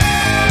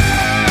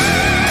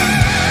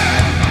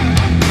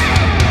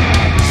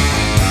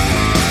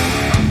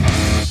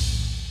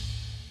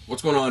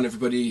What's going on,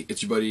 everybody?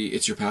 It's your buddy,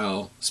 it's your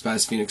pal,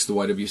 Spaz Phoenix, the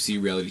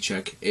YWC Reality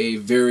Check. A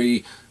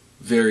very,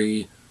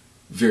 very,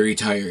 very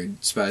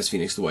tired Spaz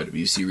Phoenix, the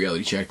YWC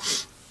Reality Check.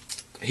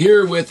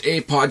 Here with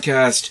a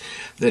podcast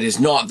that is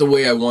not the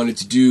way I wanted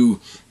to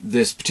do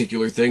this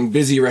particular thing.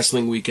 Busy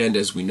wrestling weekend,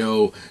 as we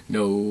know.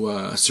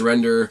 No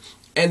Surrender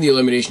and the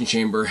Elimination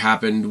Chamber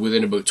happened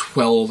within about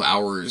 12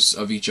 hours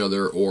of each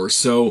other or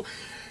so.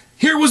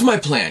 Here was my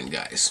plan,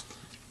 guys.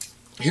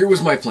 Here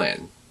was my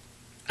plan.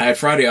 I had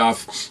Friday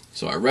off,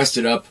 so I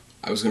rested up.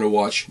 I was going to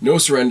watch No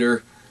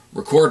Surrender,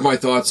 record my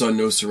thoughts on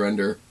No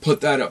Surrender,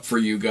 put that up for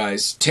you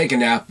guys, take a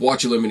nap,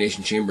 watch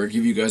Elimination Chamber,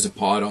 give you guys a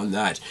pod on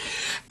that,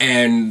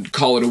 and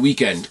call it a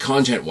weekend,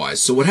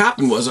 content-wise. So what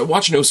happened was, I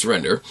watched No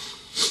Surrender,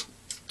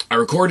 I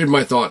recorded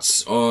my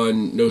thoughts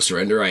on No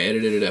Surrender, I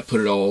edited it, I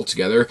put it all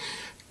together,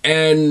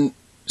 and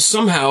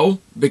somehow,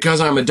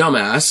 because I'm a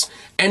dumbass,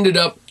 ended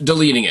up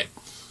deleting it.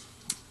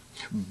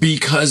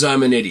 Because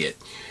I'm an idiot.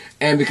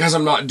 And because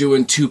I'm not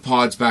doing two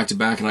pods back to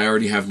back and I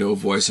already have no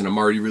voice and I'm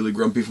already really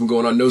grumpy from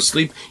going on no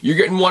sleep, you're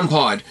getting one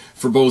pod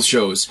for both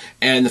shows.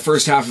 And the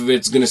first half of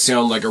it's going to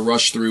sound like a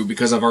rush through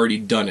because I've already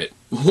done it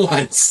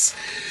once.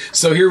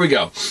 So here we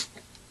go.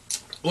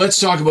 Let's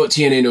talk about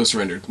TNA No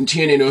Surrender.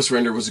 TNA No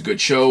Surrender was a good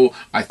show.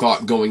 I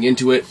thought going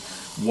into it,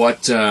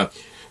 what's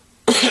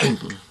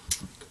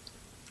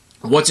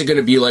it going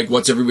to be like?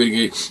 What's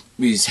everybody's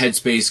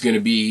headspace going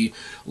to be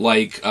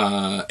like?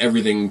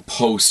 Everything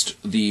post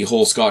the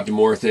whole Scott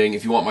D'Amore thing.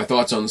 If you want my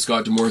thoughts on the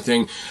Scott D'Amore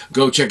thing,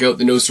 go check out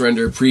the No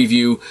Surrender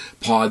preview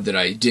pod that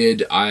I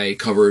did. I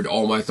covered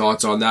all my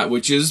thoughts on that,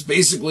 which is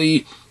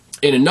basically,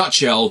 in a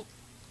nutshell,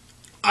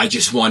 I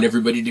just want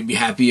everybody to be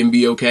happy and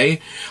be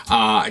okay.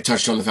 I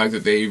touched on the fact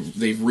that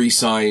they've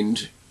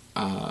re-signed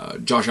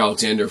Josh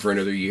Alexander for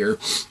another year.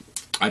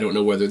 I don't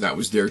know whether that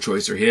was their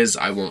choice or his.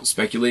 I won't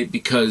speculate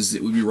because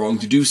it would be wrong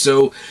to do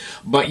so.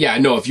 But yeah,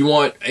 no, if you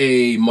want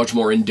a much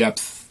more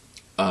in-depth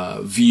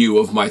view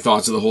of my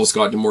thoughts of the whole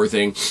Scott D'Amore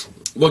thing,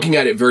 looking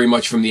at it very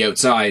much from the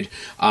outside,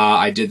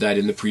 I did that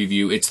in the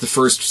preview. It's the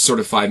first sort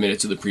of 5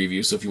 minutes of the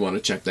preview, so if you want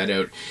to check that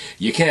out,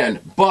 you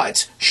can.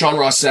 But Sean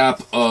Ross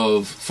Sapp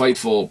of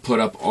Fightful put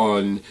up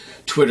on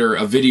Twitter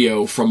a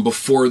video from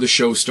before the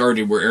show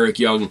started where Eric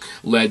Young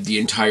led the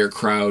entire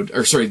crowd,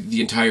 or sorry,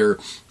 the entire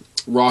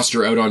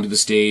roster out onto the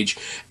stage,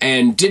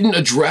 and didn't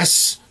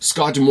address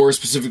Scott D'Amore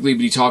specifically,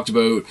 but he talked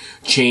about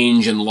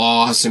change and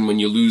loss, and when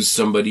you lose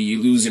somebody,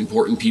 you lose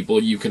important people,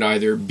 you can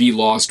either be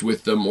lost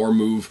with them or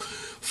move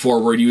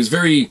forward. He was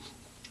very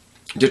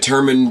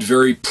determined,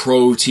 very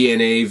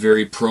pro-TNA,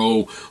 very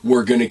pro,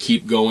 we're gonna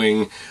keep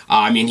going.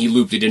 I mean, he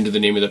looped it into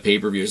the name of the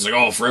pay-per-view. It's like,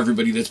 oh, for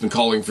everybody that's been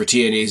calling for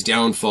TNA's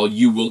downfall,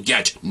 you will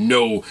get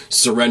No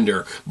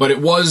Surrender. But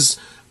it was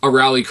a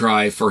rally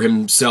cry for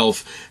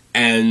himself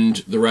and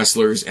the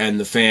wrestlers and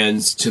the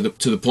fans to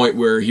the point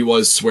where he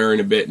was swearing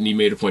a bit, and he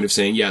made a point of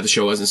saying, yeah, the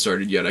show hasn't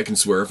started yet, I can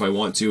swear if I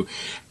want to.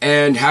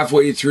 And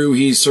halfway through,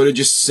 he sort of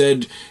just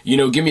said, you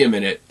know, give me a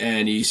minute,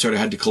 and he sort of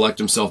had to collect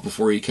himself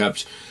before he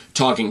kept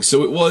talking.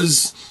 So it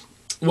was,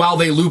 while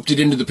they looped it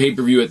into the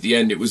pay-per-view at the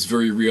end, it was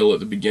very real at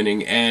the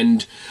beginning,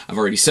 and I've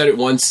already said it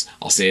once,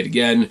 I'll say it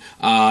again,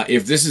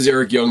 if this is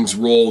Eric Young's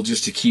role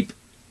just to keep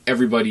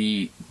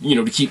everybody, you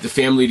know, to keep the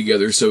family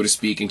together, so to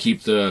speak, and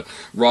keep the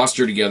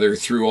roster together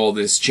through all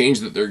this change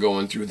that they're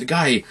going through. The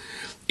guy,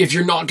 if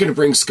you're not going to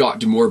bring Scott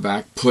D'Amore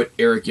back, put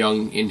Eric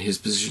Young in his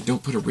position.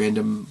 Don't put a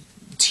random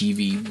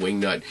TV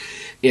wingnut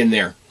in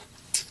there.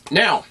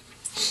 Now,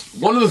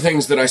 one of the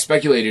things that I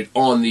speculated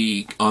on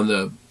the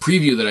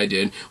preview that I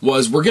did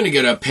was we're going to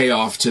get a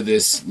payoff to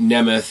this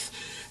Nemeth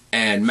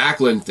and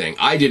Macklin thing.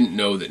 I didn't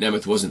know that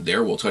Nemeth wasn't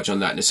there. We'll touch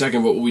on that in a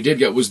second. But what we did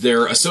get was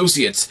their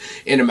associates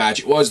in a match.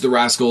 It was the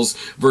Rascals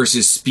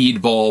versus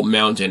Speedball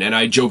Mountain. And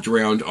I joked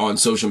around on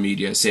social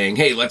media saying,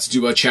 hey, let's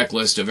do a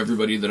checklist of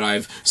everybody that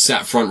I've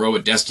sat front row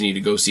at Destiny to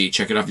go see.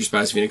 Check it off your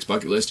Spaz Phoenix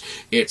bucket list.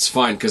 It's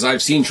fine. Because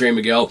I've seen Trey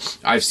Miguel.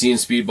 I've seen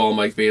Speedball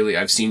Mike Bailey.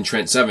 I've seen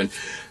Trent Seven.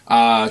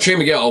 Trey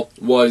Miguel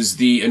was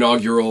the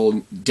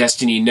inaugural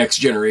Destiny Next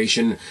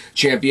Generation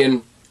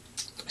champion.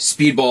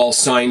 Speedball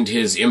signed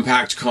his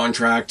Impact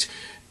contract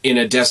in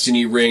a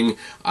Destiny ring,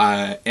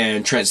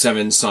 and Trent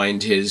Seven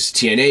signed his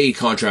TNA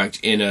contract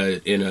in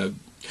a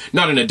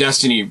not in a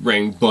Destiny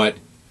ring, but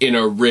in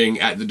a ring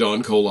at the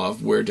Don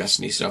Koloff where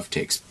Destiny stuff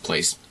takes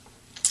place.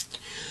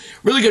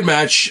 Really good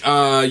match.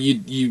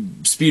 You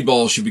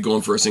Speedball should be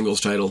going for a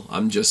singles title.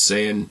 I'm just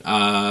saying.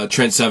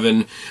 Trent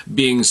Seven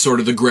being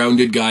sort of the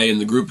grounded guy in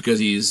the group because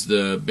he's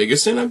the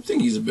biggest, and I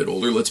think he's a bit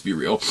older. Let's be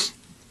real.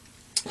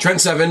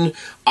 Trent Seven,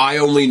 I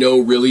only know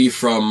really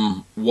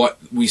from what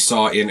we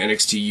saw in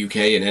NXT UK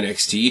and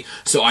NXT,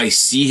 so I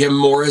see him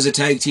more as a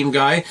tag team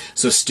guy,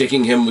 so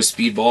sticking him with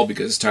Speedball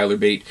because Tyler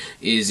Bate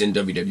is in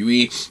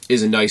WWE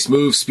is a nice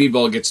move.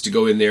 Speedball gets to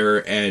go in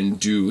there and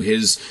do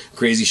his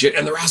crazy shit,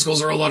 and the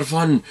Rascals are a lot of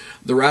fun.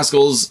 The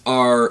Rascals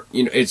are,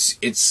 you know,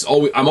 it's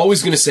always, I'm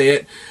always going to say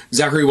it,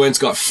 Zachary Wentz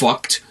got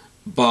fucked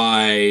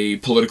by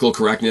political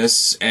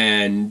correctness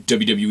and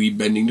WWE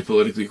bending to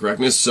politically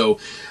correctness. So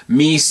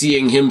me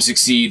seeing him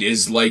succeed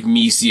is like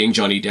me seeing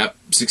Johnny Depp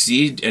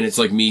succeed, and it's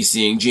like me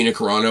seeing Gina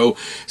Carano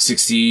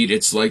succeed.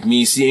 It's like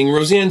me seeing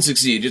Roseanne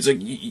succeed. It's like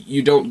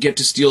you don't get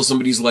to steal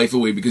somebody's life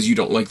away because you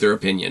don't like their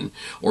opinion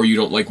or you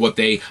don't like what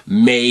they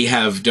may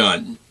have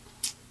done.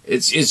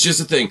 It's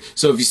just a thing.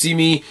 So if you see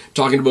me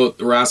talking about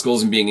the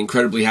Rascals and being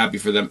incredibly happy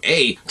for them,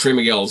 Trey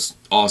Miguel's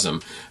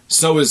awesome.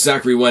 So is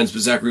Zachary Wentz,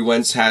 but Zachary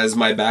Wentz has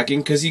my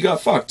backing because he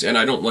got fucked, and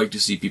I don't like to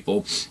see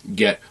people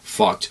get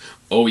fucked.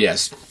 Oh,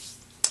 yes.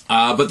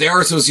 But they are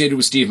associated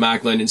with Steve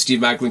Macklin, and Steve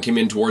Macklin came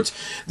in towards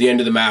the end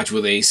of the match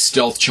with a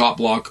stealth chop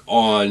block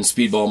on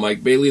Speedball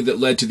Mike Bailey that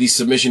led to the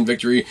submission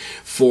victory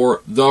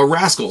for the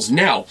Rascals.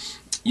 Now,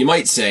 you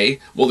might say,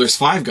 well, there's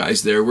 5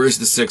 guys there. Where's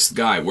the 6th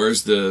guy?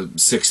 Where's the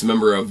 6th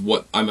member of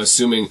what I'm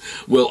assuming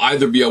will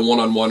either be a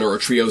one-on-one or a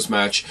trios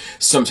match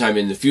sometime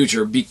in the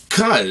future?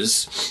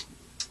 Because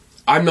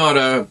I'm not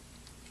a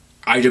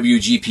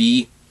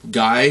IWGP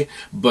guy,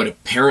 but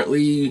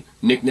apparently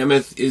Nick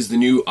Nemeth is the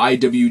new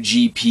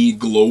IWGP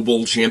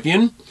Global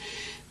Champion.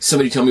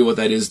 Somebody tell me what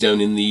that is down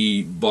in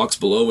the box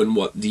below and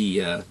what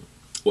the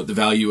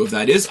value of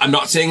that is. I'm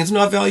not saying it's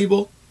not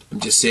valuable. I'm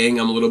just saying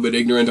I'm a little bit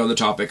ignorant on the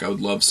topic. I would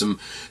love some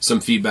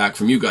feedback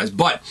from you guys.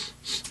 But,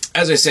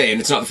 as I say,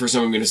 and it's not the first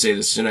time I'm going to say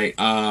this tonight,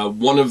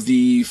 one of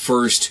the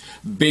first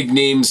big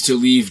names to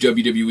leave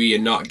WWE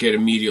and not get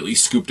immediately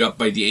scooped up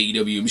by the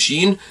AEW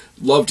machine.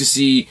 Love to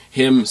see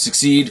him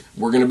succeed.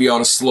 We're going to be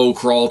on a slow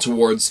crawl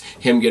towards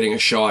him getting a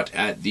shot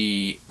at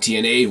the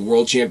TNA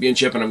World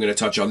Championship, and I'm going to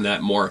touch on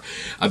that more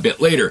a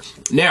bit later.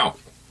 Now,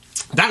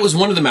 that was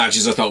one of the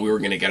matches I thought we were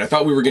going to get. I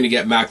thought we were going to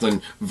get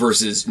Macklin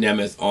versus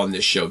Nemeth on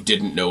this show.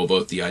 Didn't know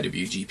about the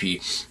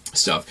IWGP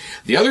stuff.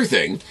 The other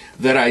thing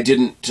that I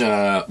didn't,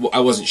 I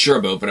wasn't sure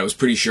about, but I was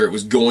pretty sure it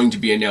was going to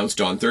be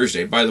announced on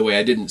Thursday. By the way,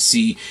 I didn't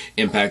see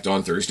Impact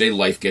on Thursday.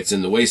 Life gets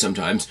in the way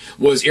sometimes.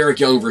 Was Eric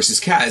Young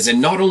versus Kaz.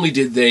 And not only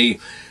did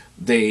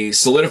they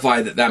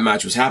solidify that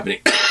match was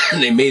happening,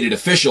 and they made it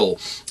official,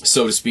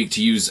 so to speak,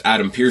 to use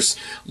Adam Pearce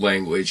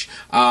language,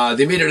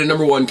 they made it a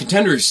 #1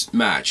 contenders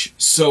match.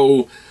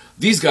 So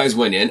these guys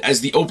went in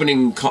as the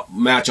opening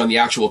match on the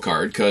actual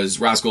card, because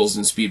Rascals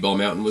and Speedball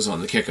Mountain was on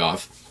the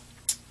kickoff.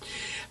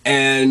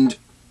 And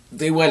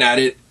they went at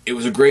it. It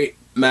was a great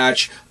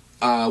match.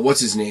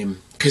 What's his name?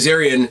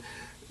 Kazarian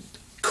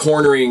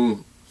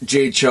cornering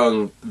Jade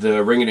Chung,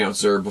 the ring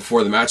announcer,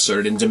 before the match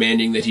started and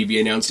demanding that he be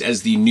announced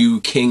as the new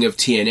king of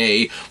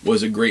TNA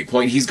was a great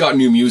point. He's got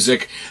new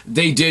music.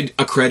 They did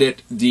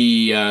accredit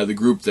the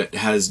group that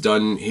has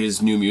done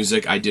his new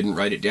music. I didn't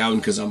write it down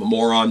because I'm a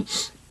moron.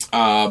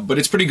 But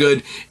it's pretty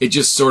good. It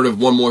just sort of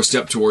one more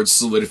step towards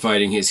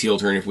solidifying his heel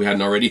turn if we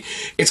hadn't already.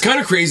 It's kind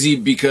of crazy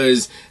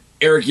because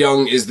Eric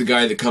Young is the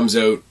guy that comes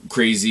out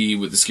crazy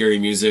with the scary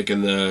music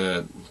and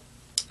the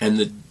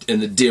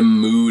dim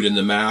mood and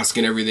the mask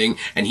and everything,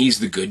 and he's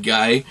the good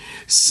guy.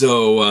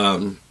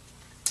 So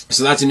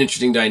that's an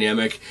interesting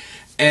dynamic.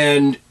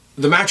 And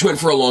the match went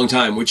for a long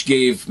time, which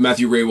gave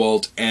Matthew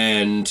Raywalt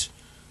and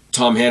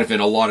Tom Hannafin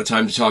a lot of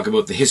time to talk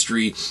about the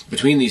history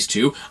between these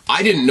two.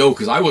 I didn't know,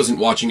 because I wasn't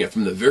watching it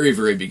from the very,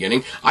 very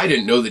beginning. I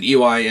didn't know that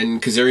EY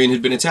and Kazarian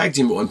had been a tag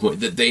team at one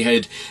point, that they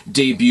had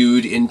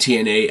debuted in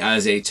TNA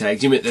as a tag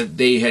team, that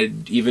they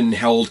had even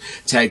held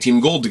tag team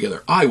gold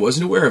together. I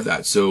wasn't aware of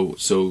that, so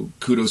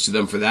kudos to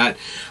them for that.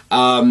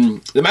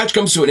 The match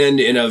comes to an end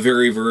in a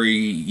very,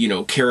 very,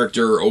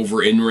 character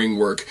over in-ring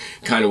work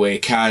kind of way.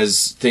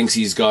 Kaz thinks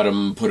he's got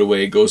him put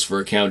away, goes for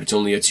a count. It's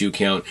only a 2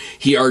 count.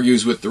 He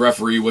argues with the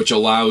referee, which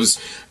allows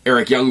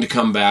Eric Young to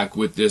come back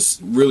with this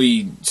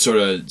really sort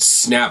of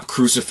snap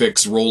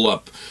crucifix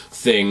roll-up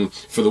thing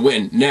for the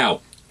win.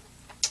 Now,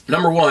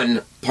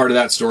 #1 part of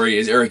that story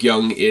is Eric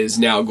Young is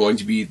now going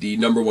to be the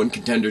 #1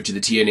 contender to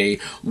the TNA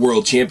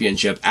World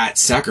Championship at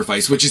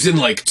Sacrifice, which is in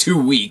like 2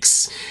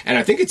 weeks, and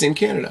I think it's in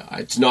Canada.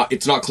 It's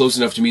not close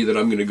enough to me that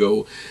I'm going to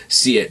go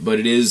see it, but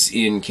it is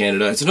in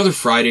Canada. It's another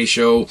Friday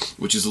show,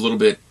 which is a little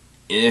bit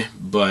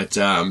but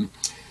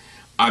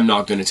I'm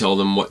not going to tell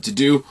them what to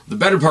do. The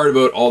better part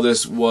about all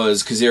this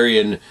was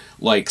Kazarian,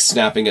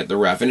 snapping at the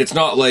ref. And it's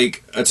not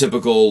like a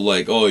typical,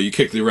 you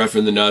kick the ref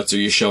in the nuts or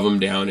you shove him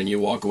down and you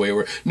walk away.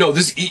 No,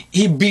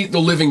 he beat the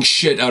living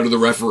shit out of the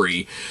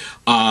referee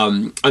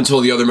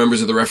until the other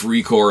members of the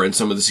referee corps and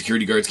some of the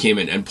security guards came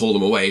in and pulled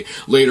him away.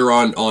 Later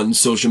on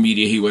social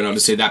media, he went on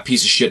to say that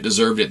piece of shit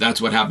deserved it.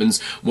 That's what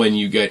happens when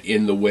you get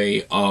in the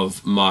way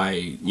of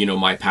my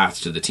path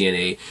to the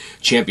TNA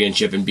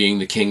championship and being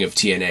the king of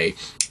TNA.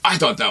 I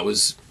thought that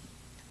was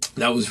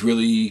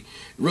really,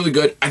 really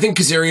good. I think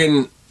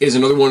Kazarian is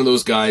another one of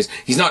those guys.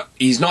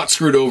 He's not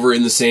screwed over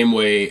in the same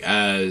way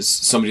as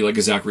somebody like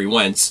a Zachary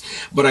Wentz,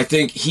 but I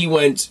think he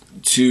went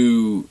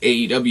to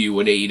AEW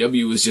when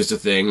AEW was just a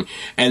thing,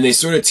 and they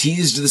sort of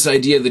teased this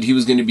idea that he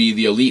was going to be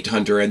the elite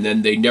hunter, and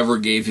then they never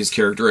gave his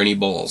character any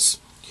balls.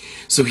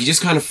 So he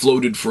just kind of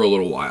floated for a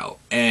little while,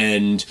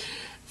 and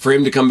for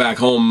him to come back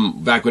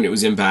home, back when it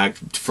was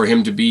Impact, for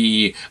him to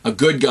be a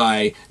good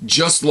guy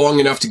just long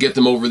enough to get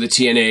them over the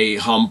TNA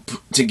hump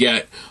to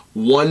get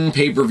one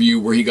pay-per-view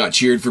where he got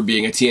cheered for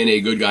being a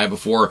TNA good guy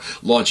before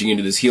launching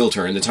into this heel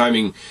turn. The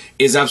timing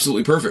is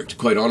absolutely perfect,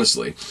 quite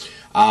honestly.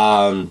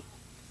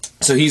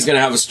 So he's going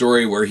to have a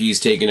story where he's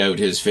taken out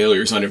his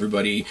failures on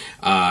everybody.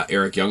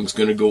 Eric Young's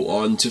going to go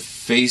on to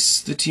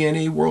face the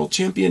TNA World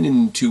Champion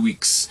in 2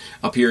 weeks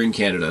up here in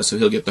Canada, so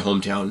he'll get the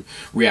hometown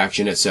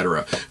reaction,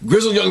 etc.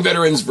 Grizzled Young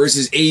Veterans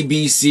versus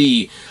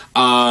ABC.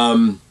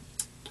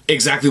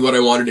 Exactly what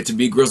I wanted it to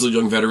be. Grizzled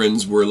Young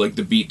Veterans were like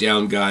the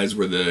beatdown guys,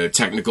 were the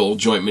technical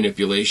joint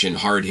manipulation,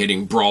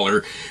 hard-hitting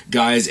brawler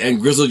guys, and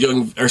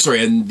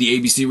and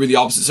the ABC were the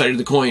opposite side of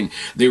the coin.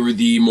 They were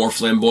the more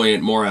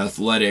flamboyant, more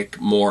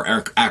athletic, more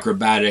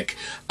acrobatic,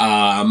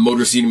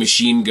 Motor City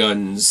Machine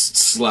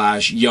Guns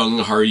 / Young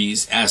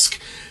Hardys-esque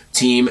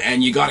team,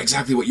 and you got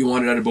exactly what you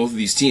wanted out of both of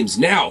these teams.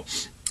 Now,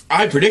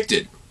 I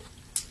predicted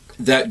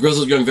that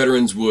Grizzled Young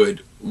Veterans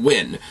would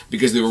win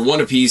because they were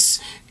one apiece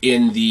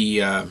in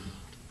the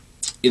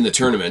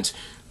tournament.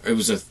 It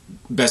was a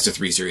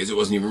best-of-3 series. It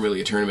wasn't even really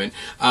a tournament.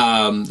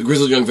 The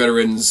Grizzled Young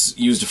Veterans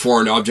used a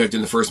foreign object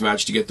in the first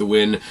match to get the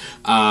win.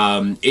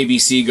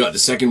 ABC got the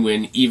second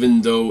win,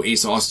 even though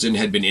Ace Austin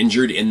had been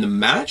injured in the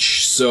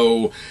match.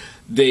 So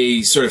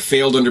they sort of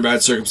failed under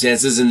bad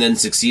circumstances and then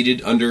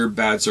succeeded under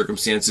bad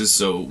circumstances.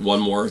 So one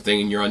more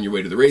thing and you're on your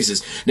way to the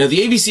races. Now, the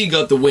ABC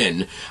got the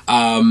win.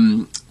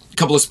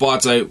 Couple of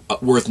spots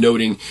worth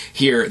noting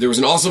here. There was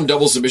an awesome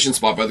double submission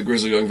spot by the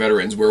Grizzled Young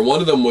Veterans where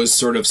one of them was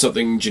sort of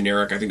something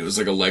generic. I think it was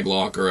like a leg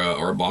lock or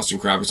a Boston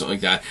Crab or something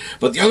like that.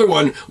 But the other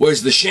one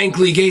was the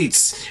Shankly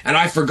Gates, and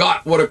I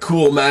forgot what a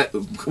cool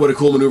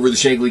maneuver the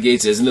Shankly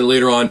Gates is. And then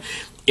later on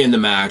in the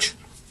match,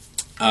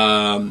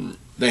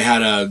 they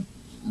had a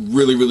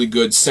really, really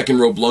good second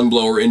rope lung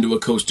blower into a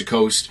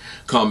coast-to-coast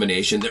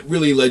combination that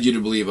really led you to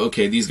believe,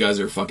 okay, these guys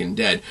are fucking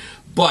dead.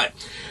 But,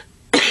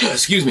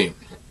 excuse me,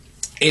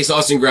 Ace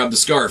Austin grabbed the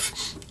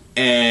scarf,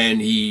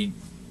 and he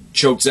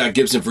choked Zach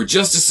Gibson for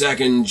just a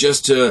second,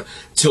 just to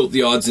tilt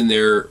the odds in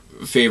their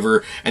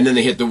favor, and then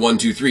they hit the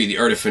 1-2-3, the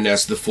Art of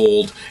Finesse, the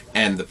fold,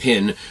 and the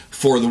pin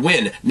for the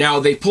win. Now,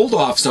 they pulled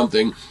off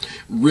something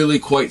really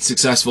quite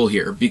successful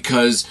here,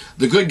 because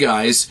the good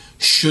guys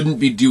shouldn't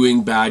be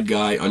doing bad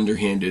guy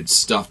underhanded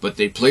stuff, but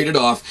they played it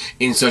off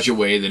in such a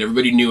way that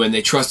everybody knew, and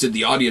they trusted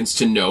the audience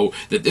to know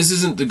that this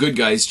isn't the good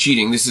guys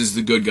cheating, this is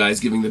the good guys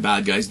giving the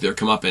bad guys their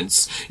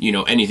comeuppance. You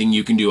know, anything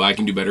you can do, I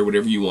can do better,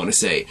 whatever you want to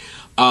say.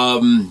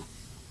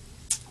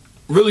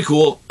 Really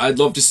cool. I'd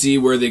love to see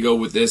where they go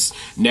with this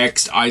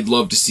next. I'd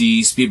love to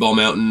see Speedball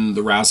Mountain,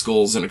 the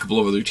Rascals, and a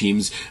couple of other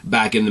teams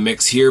back in the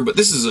mix here. But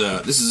this is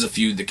a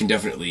feud that can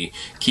definitely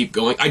keep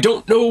going. I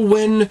don't know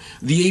when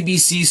the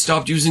ABC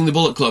stopped using the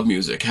Bullet Club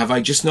music. Have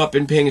I just not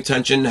been paying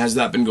attention? Has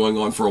that been going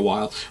on for a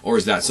while, or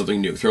is that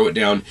something new? Throw it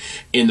down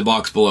in the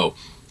box below.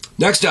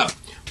 Next up,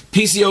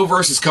 PCO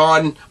versus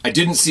Khan. I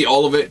didn't see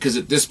all of it because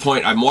at this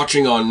point I'm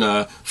watching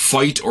on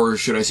Fight, or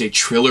should I say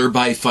Triller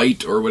by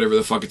Fight, or whatever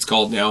the fuck it's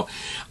called now.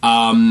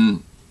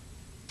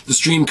 The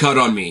stream cut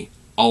on me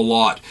a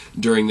lot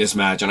during this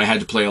match, and I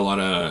had to play a lot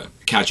of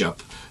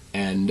catch-up.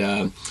 And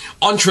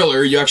on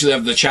Triller, you actually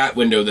have the chat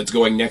window that's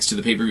going next to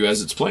the pay-per-view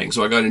as it's playing,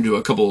 so I got into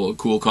a couple of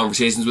cool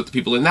conversations with the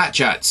people in that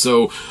chat.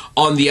 So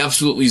on the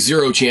absolutely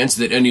zero chance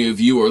that any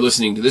of you are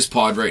listening to this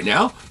pod right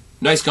now,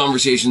 nice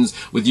conversations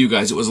with you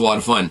guys. It was a lot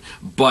of fun.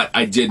 But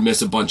I did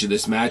miss a bunch of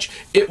this match.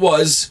 It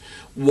was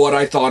what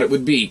I thought it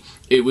would be.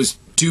 It was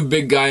two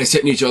big guys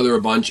hitting each other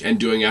a bunch and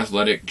doing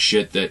athletic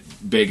shit that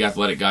big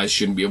athletic guys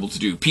shouldn't be able to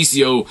do.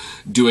 PCO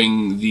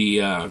doing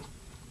the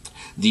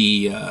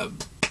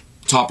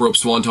top rope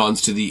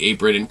swantons to the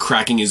apron and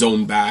cracking his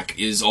own back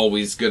is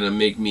always going to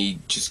make me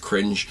just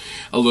cringe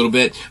a little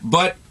bit.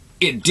 But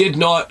it did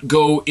not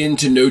go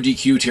into no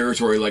DQ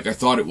territory like I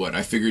thought it would.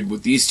 I figured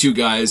with these two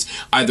guys,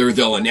 either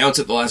they'll announce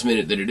at the last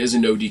minute that it is a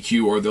no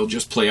DQ, or they'll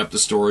just play up the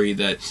story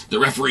that the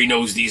referee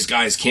knows these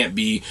guys can't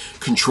be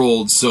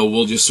controlled, so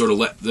we'll just sort of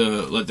let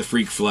the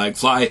freak flag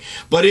fly.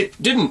 But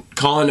it didn't.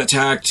 Khan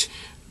attacked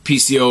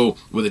PCO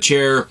with a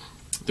chair.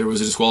 There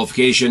was a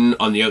disqualification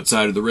on the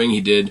outside of the ring.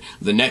 He did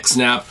the neck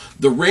snap.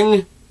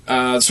 The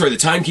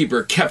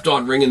timekeeper kept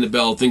on ringing the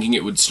bell thinking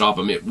it would stop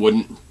him. It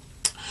wouldn't.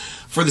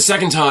 For the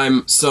second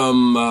time,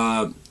 some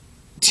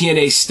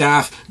TNA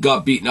staff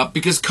got beaten up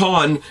because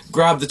Khan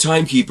grabbed the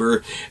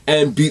timekeeper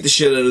and beat the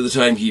shit out of the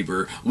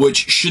timekeeper,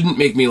 which shouldn't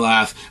make me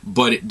laugh,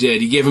 but it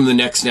did. He gave him the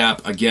neck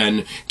snap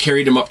again,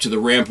 carried him up to the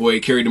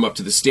rampway, carried him up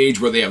to the stage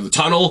where they have the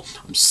tunnel.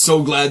 I'm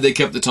so glad they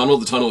kept the tunnel.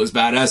 The tunnel is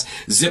badass.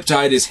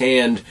 Zip-tied his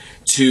hand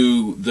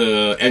to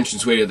the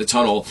entranceway of the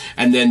tunnel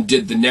and then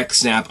did the neck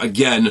snap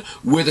again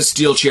with a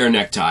steel chair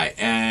necktie.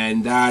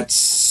 And that'll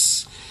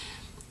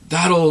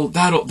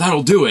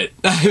do it.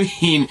 I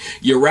mean,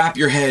 you wrap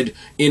your head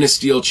in a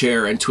steel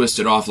chair and twist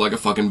it off like a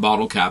fucking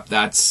bottle cap.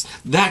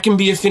 That can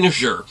be a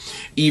finisher,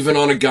 even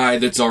on a guy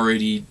that's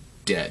already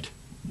dead.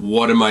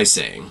 What am I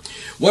saying?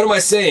 What am I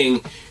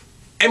saying?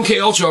 MK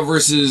Ultra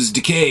versus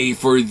Decay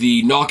for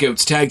the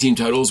Knockouts tag team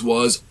titles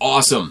was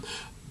awesome.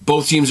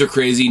 Both teams are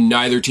crazy.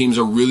 Neither teams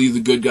are really the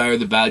good guy or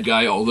the bad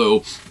guy,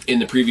 although in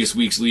the previous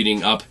weeks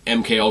leading up,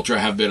 MK Ultra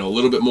have been a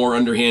little bit more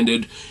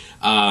underhanded.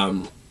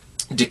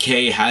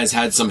 Decay has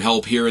had some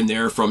help here and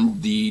there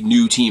from the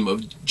new team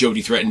of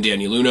Jody Threat and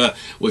Danny Luna,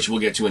 which we'll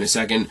get to in a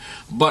second.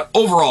 But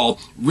overall,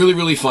 really,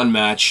 really fun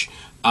match.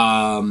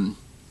 MK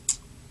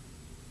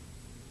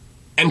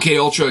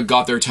Ultra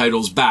got their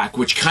titles back,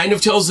 which kind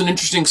of tells an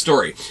interesting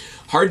story.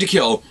 Hard to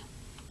Kill,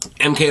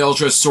 MK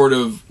Ultra sort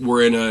of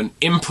were in an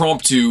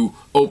impromptu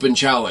open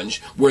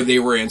challenge where they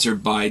were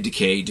answered by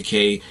Decay.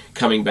 Decay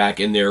coming back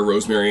in their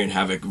Rosemary and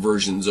Havoc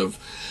versions of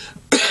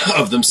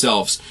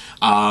themselves,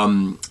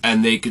 and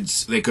they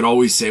could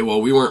always say,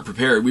 well, we weren't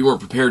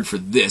prepared for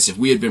this. If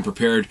we had been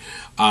prepared,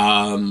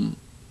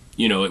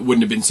 you know, it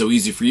wouldn't have been so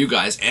easy for you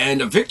guys.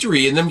 And a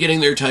victory in them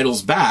getting their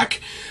titles back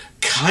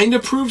kind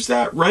of proves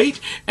that, right?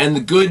 And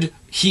the good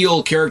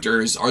heel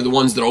characters are the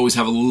ones that always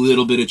have a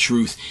little bit of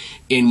truth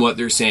in what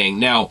they're saying.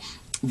 Now,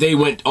 they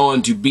went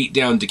on to beat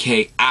down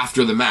Decay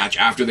after the match,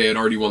 after they had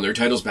already won their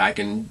titles back,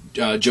 and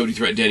Jody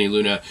Threat, Danny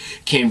Luna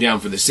came down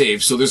for the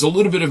save. So there's a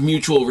little bit of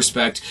mutual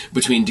respect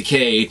between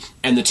Decay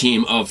and the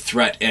team of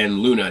Threat and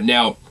Luna.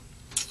 Now,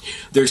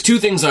 there's two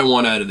things I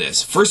want out of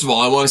this. First of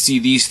all, I want to see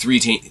these three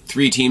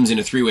teams in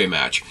a three-way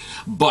match.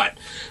 But,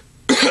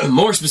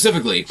 more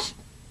specifically,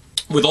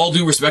 with all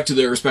due respect to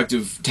their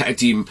respective tag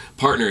team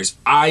partners,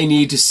 I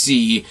need to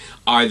see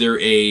either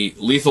a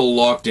Lethal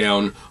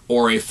Lockdown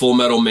or a Full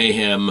Metal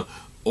Mayhem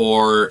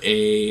or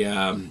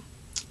a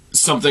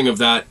something of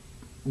that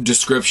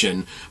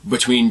description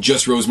between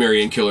just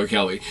Rosemary and Killer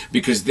Kelly,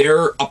 because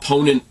their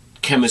opponent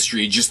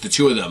chemistry, just the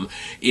two of them,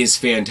 is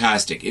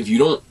fantastic. If you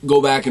don't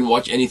go back and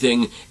watch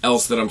anything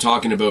else that I'm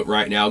talking about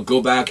right now,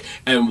 go back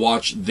and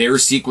watch their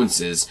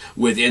sequences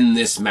within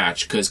this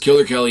match, because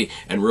Killer Kelly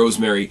and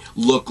Rosemary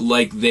look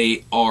like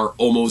they are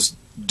almost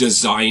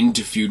designed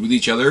to feud with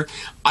each other.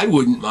 I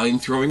wouldn't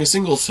mind throwing a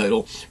singles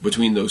title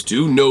between those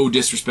two. No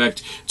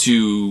disrespect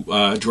to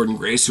Jordan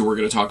Grace, who we're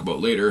going to talk about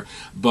later,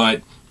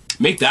 but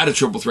make that a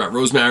triple threat.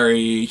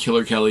 Rosemary,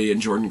 Killer Kelly,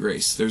 and Jordan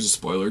Grace. There's a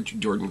spoiler.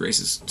 Jordan Grace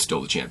is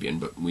still the champion,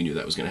 but we knew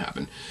that was going to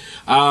happen.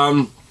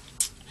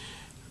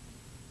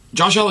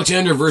 Josh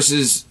Alexander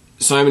versus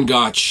Simon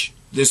Gotch.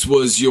 This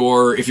was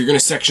your, if you're going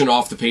to section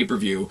off the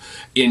pay-per-view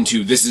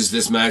into this is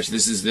this match,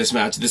 this is this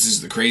match, this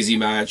is the crazy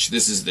match,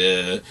 this is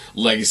the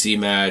legacy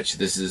match,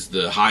 this is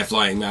the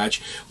high-flying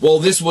match. Well,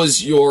 this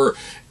was your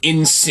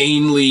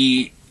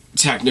insanely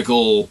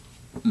technical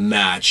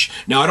match.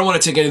 Now, I don't want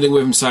to take anything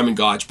away from Simon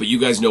Gotch, but you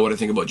guys know what I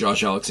think about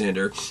Josh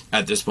Alexander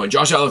at this point.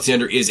 Josh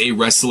Alexander is a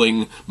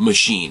wrestling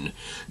machine.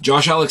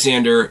 Josh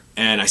Alexander,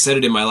 and I said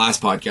it in my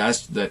last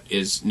podcast that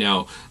is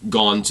now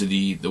gone to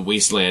the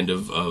wasteland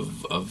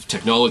of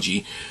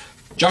technology.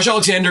 Josh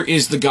Alexander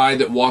is the guy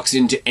that walks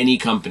into any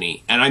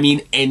company, and I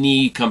mean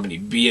any company,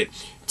 be it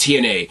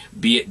TNA,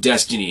 be it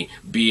Destiny,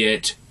 be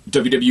it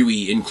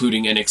WWE,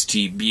 including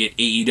NXT, be it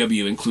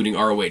AEW, including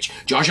ROH.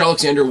 Josh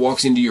Alexander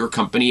walks into your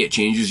company, it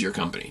changes your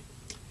company.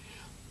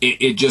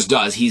 It just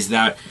does. He's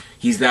that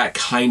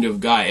kind of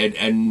guy.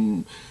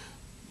 And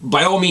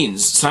by all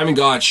means, Simon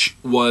Gotch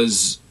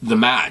was the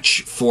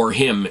match for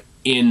him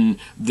in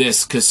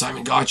this, because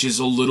Simon Gotch is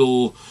a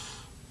little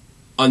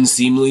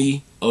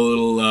unseemly, a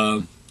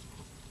little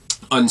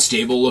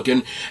unstable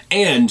looking,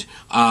 and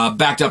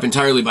backed up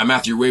entirely by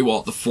Matthew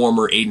Raywalt, the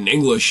former Aiden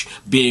English,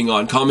 being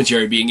on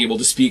commentary, being able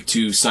to speak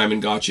to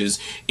Simon Gotch's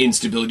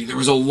instability. There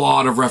was a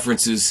lot of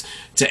references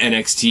to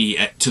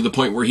NXT to the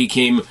point where he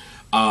came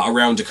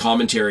around to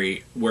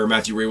commentary, where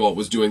Matthew Raywalt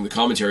was doing the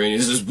commentary, and he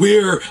says,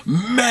 "We're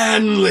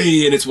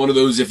manly," and it's one of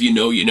those if you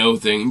know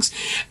things.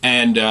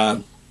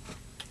 And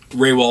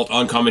Raywalt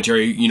on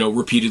commentary, you know,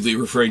 repeatedly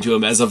referring to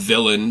him as a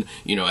villain,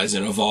 you know, as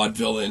an Avad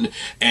villain,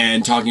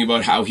 and talking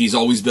about how he's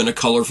always been a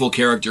colorful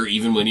character,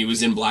 even when he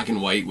was in black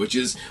and white, which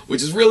is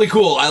really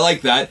cool. I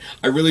like that.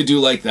 I really do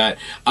like that.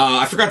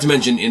 I forgot to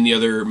mention in the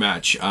other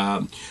match,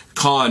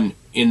 Khan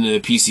in the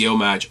PCO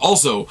match,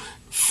 also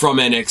from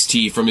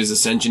NXT, from his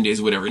Ascension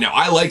days, whatever. Now,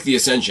 I like the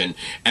Ascension,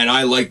 and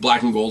I like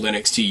Black and Gold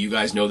NXT, you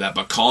guys know that,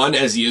 but Khan,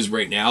 as he is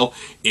right now,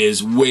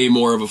 is way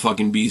more of a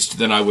fucking beast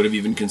than I would have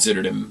even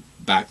considered him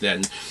back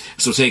then.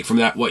 So take from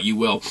that what you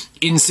will.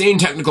 Insane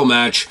technical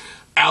match.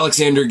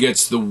 Alexander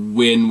gets the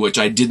win, which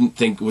I didn't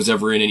think was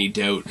ever in any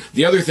doubt.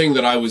 The other thing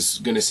that I was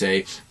going to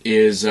say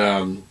is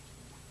the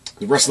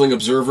Wrestling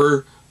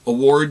Observer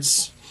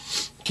Awards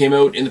came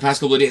out in the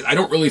past couple of days. I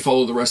don't really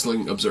follow the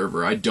Wrestling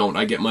Observer. I don't.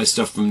 I get my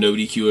stuff from No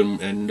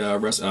DQ and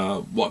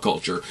What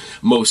Culture,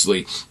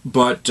 mostly.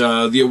 But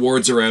the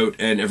awards are out,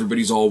 and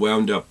everybody's all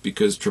wound up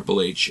because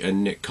Triple H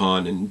and Nick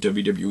Khan and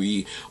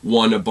WWE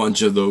won a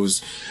bunch of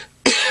those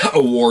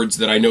awards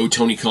that I know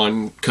Tony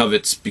Khan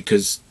covets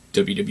because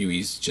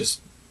WWE's just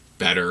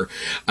better.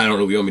 I don't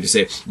know what you want me to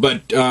say.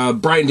 But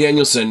Bryan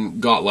Danielson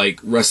got like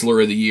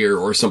Wrestler of the Year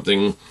or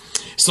something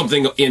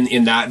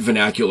in that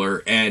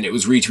vernacular, and it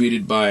was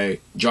retweeted by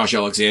Josh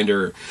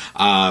Alexander.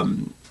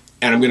 And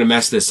I'm going to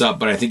mess this up,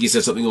 but I think he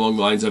said something along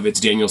the lines of, "It's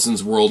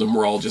Danielson's world and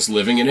we're all just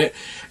living in it."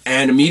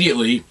 And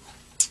immediately,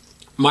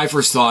 my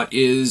first thought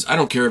is, I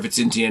don't care if it's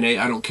in TNA,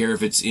 I don't care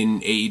if it's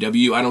in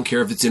AEW, I don't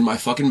care if it's in my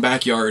fucking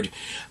backyard.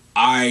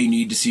 I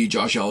need to see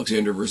Josh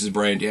Alexander versus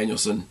Bryan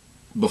Danielson.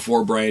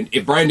 before Bryan.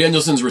 If Bryan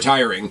Danielson's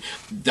retiring,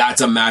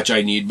 that's a match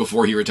I need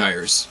before he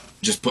retires.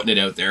 Just putting it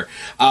out there.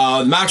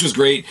 The match was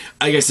great.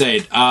 Like I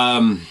said,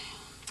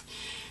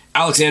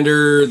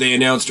 Alexander, they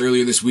announced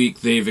earlier this week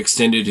they've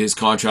extended his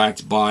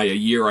contract by a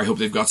year. I hope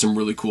they've got some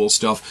really cool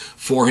stuff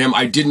for him.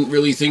 I didn't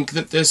really think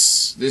that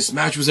this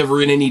match was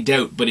ever in any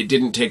doubt, but it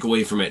didn't take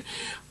away from it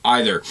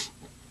either.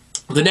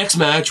 The next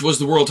match was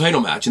the world title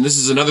match, and this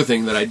is another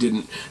thing that I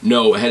didn't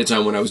know ahead of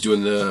time when I was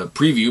doing the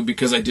preview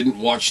because I didn't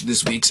watch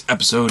this week's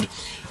episode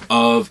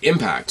of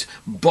Impact.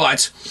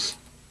 But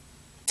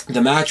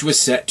the match was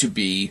set to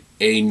be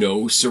a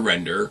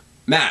no-surrender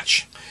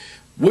match.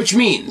 Which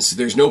means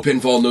there's no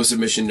pinfall, no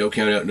submission, no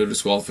countout, no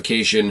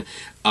disqualification.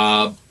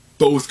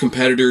 Both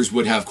competitors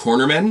would have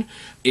cornermen.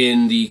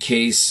 In the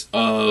case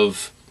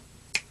of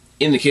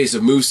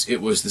Moose,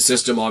 it was the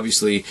System,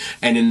 obviously,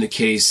 and in the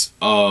case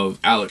of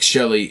Alex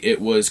Shelley,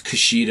 it was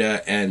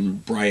Kushida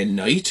and Brian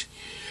Knight.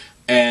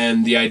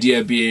 And the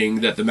idea being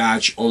that the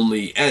match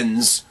only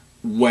ends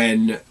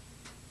when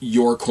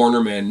your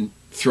cornerman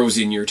throws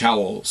in your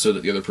towel so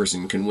that the other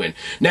person can win.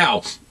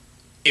 Now,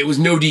 it was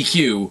no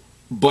DQ.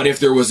 But if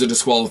there was a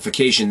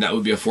disqualification, that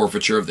would be a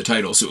forfeiture of the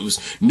title. So it was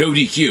no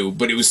DQ,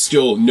 but it was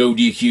still no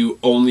DQ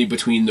only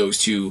between those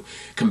two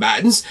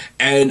combatants.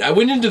 And I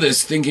went into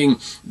this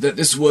thinking that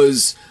this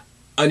was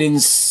an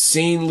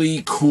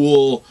insanely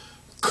cool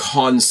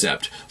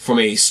concept from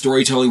a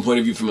storytelling point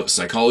of view, from a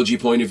psychology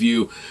point of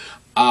view.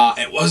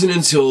 It wasn't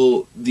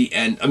until the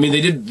end. I mean, they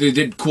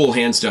did cool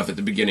hand stuff at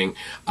the beginning.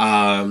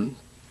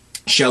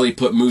 Shelley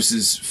put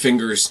Moose's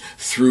fingers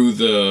through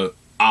the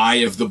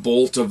eye of the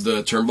bolt of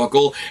the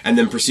turnbuckle and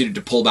then proceeded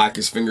to pull back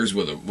his fingers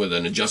with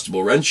an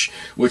adjustable wrench,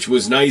 which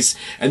was nice.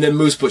 And then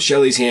Moose put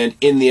Shelley's hand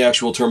in the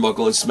actual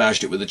turnbuckle and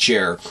smashed it with a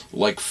chair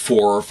like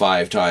 4 or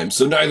 5 times.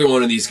 So neither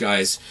one of these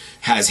guys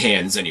has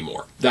hands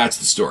anymore. That's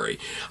the story.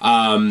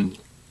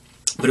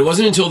 But it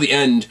wasn't until the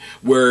end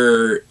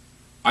where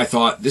I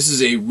thought, this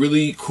is a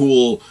really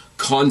cool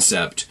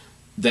concept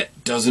that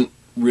doesn't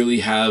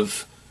really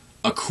have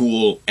a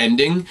cool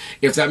ending,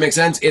 if that makes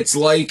sense. It's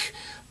like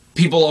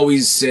people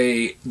always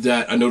say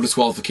that a no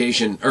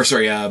disqualification,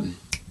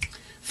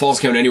 false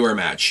count anywhere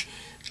match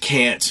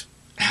can't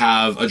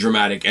have a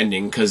dramatic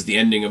ending because the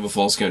ending of a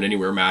false count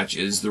anywhere match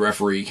is the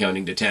referee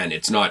counting to 10.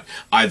 It's not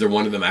either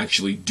one of them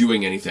actually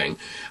doing anything.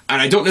 And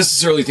I don't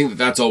necessarily think that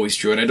that's always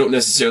true, and I don't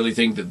necessarily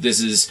think that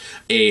this is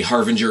a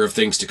harbinger of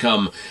things to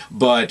come,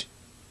 but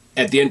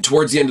at the end,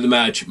 towards the end of the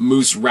match,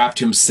 Moose wrapped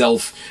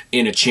himself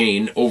in a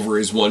chain over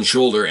his one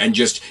shoulder and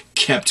just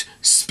kept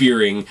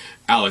spearing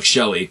Alex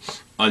Shelley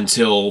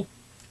until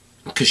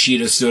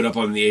Kushida stood up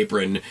on the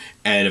apron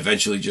and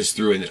eventually just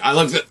threw in. I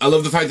love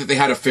the fact that they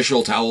had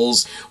official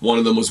towels. One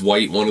of them was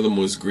white, one of them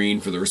was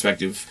green for the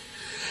respective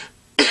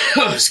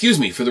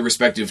for the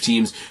respective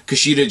teams.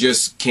 Kushida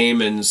just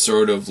came and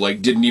sort of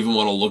like didn't even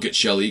want to look at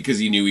Shelley because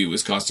he knew he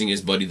was costing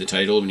his buddy the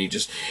title, and he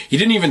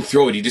didn't even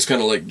throw it. He just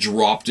kind of like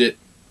dropped it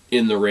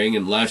in the ring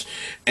and left.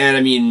 And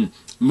I mean,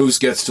 Moose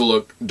gets to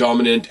look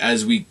dominant.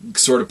 As we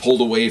sort of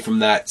pulled away from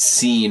that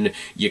scene,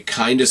 you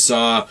kind of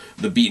saw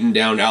the beaten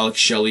down Alex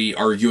Shelley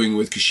arguing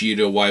with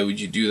Kushida. Why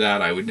would you do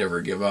that? I would never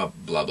give up.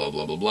 Blah, blah,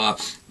 blah, blah, blah.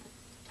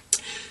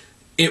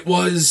 It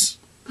was...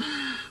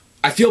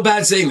 I feel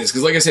bad saying this,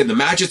 because like I said, the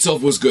match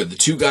itself was good. The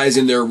two guys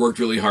in there worked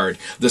really hard.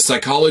 The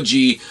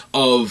psychology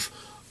of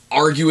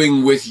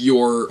arguing with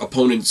your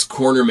opponent's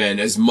cornerman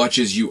as much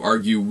as you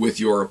argue with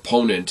your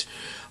opponent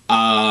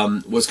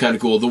was kind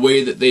of cool. The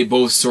way that they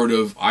both sort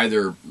of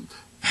either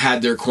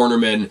had their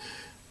cornermen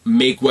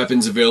make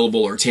weapons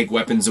available or take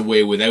weapons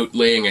away without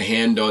laying a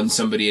hand on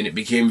somebody, and it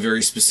became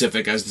very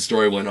specific as the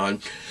story went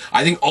on.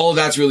 I think all of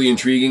that's really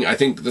intriguing. I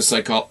think the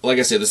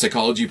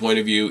psychology point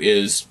of view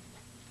is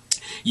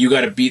you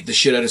got to beat the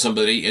shit out of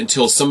somebody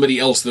until somebody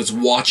else that's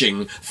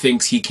watching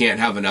thinks he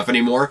can't have enough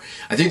anymore.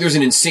 I think there's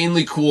an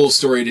insanely cool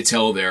story to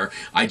tell there.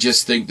 I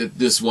just think that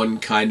this one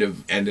kind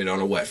of ended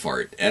on a wet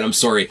fart. And I'm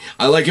sorry.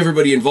 I like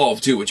everybody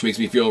involved too, which makes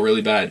me feel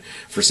really bad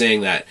for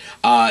saying that.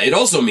 It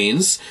also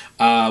means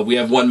we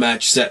have one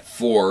match set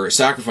for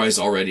Sacrifice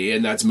already,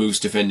 and that's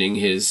Moose defending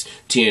his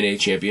TNA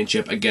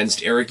Championship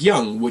against Eric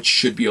Young, which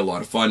should be a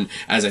lot of fun.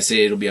 As I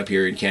say, it'll be up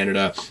here in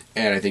Canada,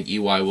 and I think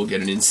EY will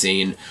get an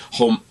insane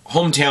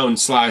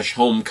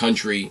hometown/home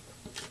country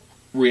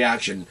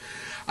reaction.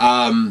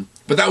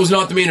 But that was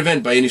not the main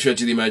event by any stretch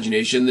of the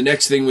imagination. The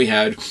next thing we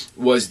had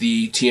was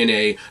the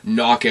TNA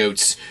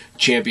Knockouts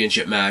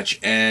Championship match,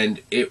 and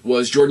it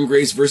was Jordynne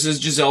Grace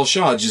versus Giselle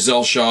Shaw.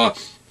 Giselle Shaw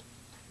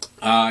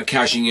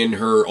cashing in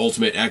her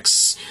Ultimate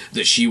X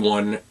that she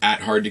won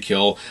at Hard to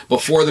Kill.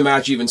 Before the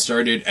match even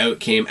started, out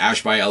came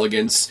Ash by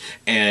Elegance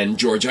and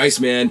George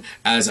Iceman.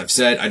 As I've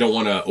said, I don't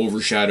want to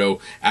overshadow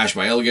Ash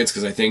by Elegance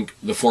because I think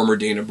the former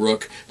Dana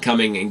Brooke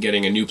coming and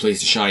getting a new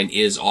place to shine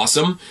is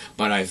awesome,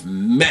 but I've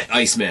met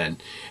Iceman,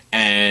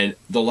 and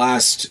the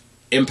last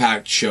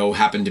Impact show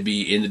happened to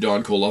be in the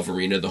Don Koloff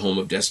Arena, the home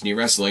of Destiny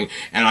Wrestling,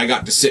 and I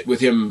got to sit with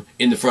him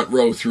in the front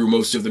row through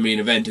most of the main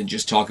event and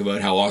just talk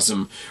about how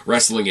awesome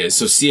wrestling is.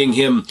 So seeing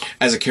him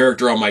as a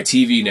character on my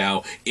TV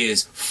now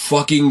is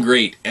fucking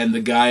great, and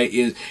the guy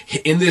is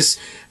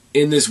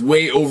in this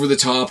way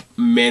over-the-top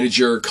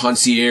manager,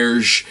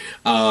 concierge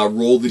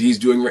role that he's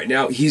doing right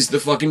now. He's the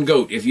fucking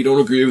GOAT. If you don't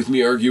agree with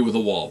me, argue with a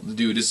wall. The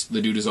dude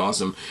is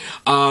awesome.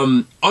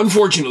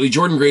 Unfortunately,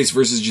 Jordynne Grace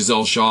versus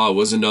Giselle Shaw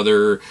was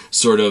another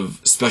sort of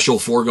special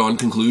foregone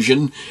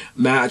conclusion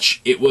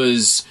match. It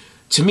was,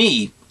 to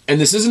me, and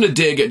this isn't a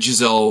dig at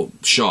Giselle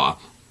Shaw,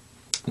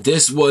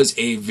 this was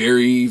a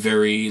very,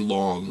 very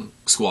long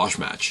squash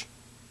match.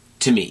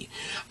 To me.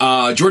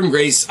 Jordynne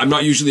Grace, I'm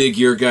not usually a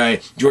gear guy.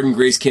 Jordynne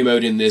Grace came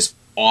out in this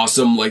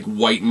awesome, like,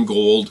 white and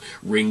gold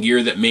ring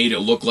gear that made it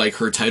look like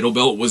her title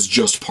belt was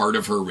just part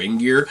of her ring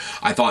gear.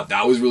 I thought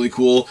that was really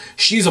cool.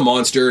 She's a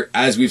monster,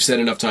 as we've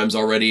said enough times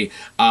already.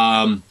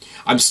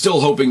 I'm still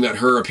hoping that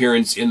her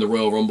appearance in the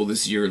Royal Rumble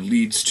this year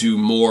leads to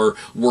more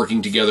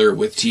working together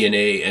with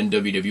TNA and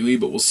WWE,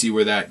 but we'll see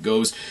where that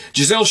goes.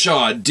 Giselle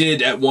Shaw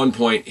did at one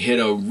point hit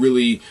a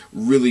really,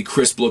 really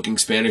crisp-looking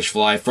Spanish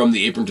fly from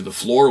the apron to the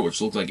floor,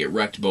 which looked like it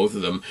wrecked both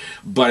of them.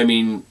 But, I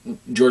mean,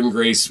 Jordynne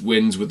Grace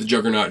wins with the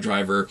Juggernaut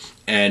Driver,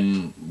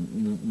 and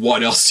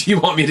what else do you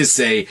want me to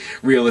say,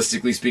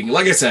 realistically speaking?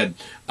 Like I said,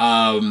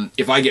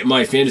 if I get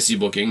my fantasy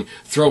booking,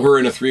 throw her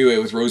in a three-way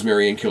with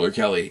Rosemary and Killer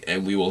Kelly,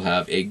 and we will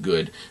have a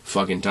good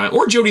fucking time.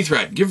 Or Jody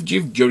Threat. Give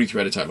Jody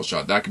Threat a title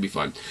shot. That could be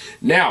fun.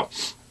 Now,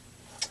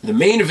 the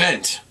main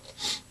event.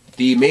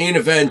 The main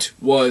event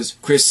was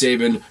Chris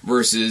Sabin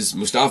versus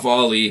Mustafa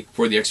Ali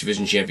for the X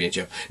Division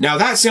Championship. Now,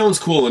 that sounds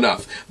cool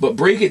enough, but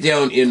break it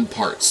down in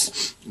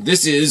parts.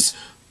 This is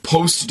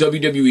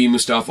post-WWE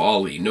Mustafa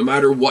Ali. No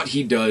matter what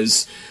he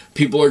does,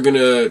 people are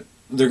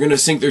they're gonna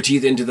sink their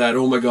teeth into that,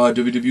 oh my god,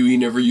 WWE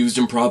never used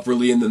him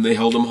properly, and then they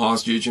held him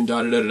hostage, and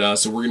da-da-da-da-da,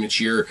 so we're gonna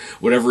cheer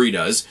whatever he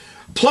does.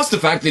 Plus the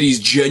fact that he's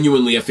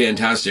genuinely a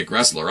fantastic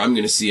wrestler. I'm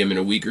gonna see him in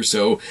a week or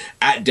so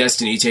at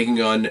Destiny,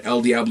 taking on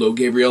El Diablo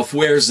Gabriel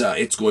Fuerza.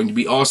 It's going to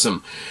be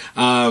awesome.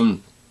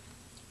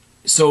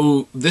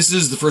 So this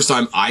is the first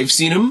time I've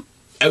seen him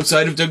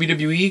outside of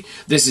WWE.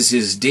 This is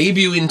his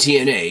debut in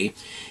TNA.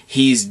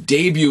 He's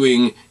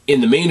debuting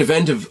in the main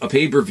event of a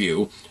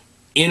pay-per-view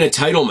in a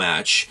title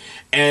match,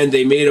 and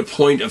they made a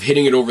point of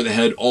hitting it over the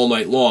head all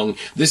night long.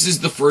 This is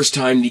the first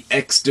time the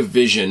X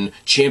Division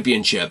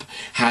Championship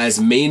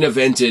has main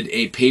evented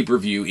a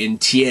pay-per-view in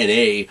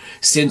TNA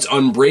since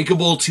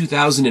Unbreakable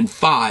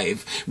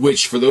 2005,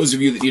 which, for those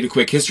of you that need a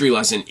quick history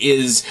lesson,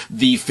 is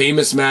the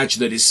famous match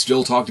that is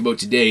still talked about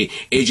today,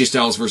 AJ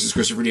Styles versus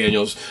Christopher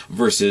Daniels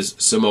versus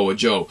Samoa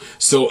Joe.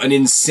 So an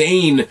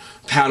insane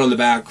pat on the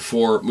back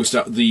for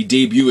the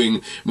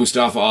debuting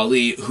Mustafa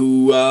Ali,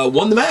 who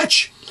won the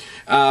match.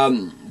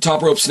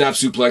 Top rope snap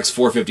suplex,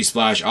 450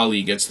 splash.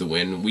 Ali gets the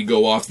win. We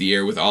go off the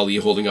air with Ali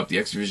holding up the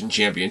X Division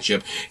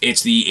Championship.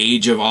 It's the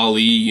age of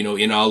Ali, you know,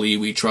 in Ali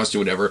we trust or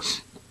whatever.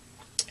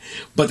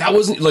 But that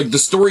wasn't, like, the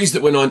stories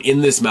that went on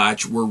in this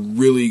match were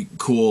really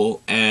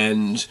cool,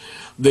 and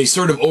they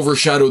sort of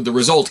overshadowed the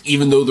result,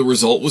 even though the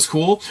result was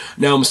cool.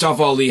 Now,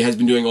 Mustafa Ali has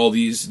been doing all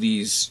these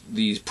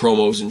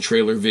promos and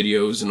trailer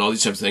videos and all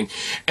these types of things,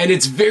 and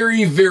it's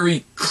very,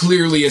 very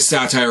clearly a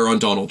satire on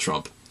Donald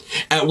Trump.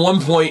 At one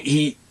point,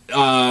 he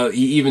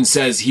even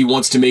says he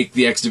wants to make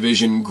the X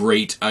Division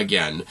great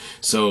again.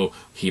 So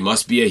he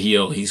must be a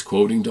heel. He's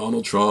quoting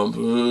Donald Trump.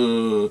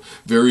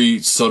 Very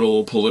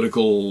subtle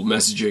political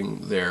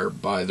messaging there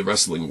by the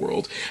wrestling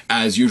world,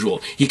 as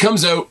usual. He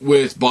comes out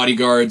with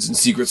bodyguards and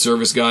Secret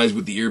Service guys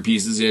with the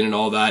earpieces in and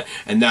all that,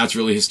 and that's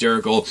really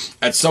hysterical.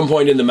 At some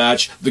point in the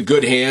match, the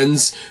Good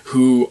Hands,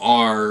 who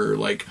are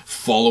like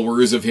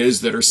followers of his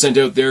that are sent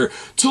out there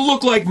to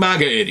look like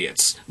MAGA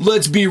idiots.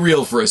 Let's be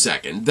real for a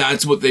second.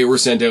 That's what they were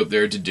sent out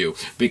there to do,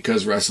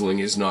 because wrestling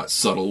is not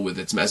subtle with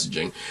its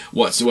messaging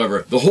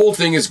whatsoever. The whole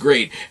thing is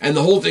great. And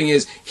the whole thing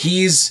is,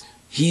 he's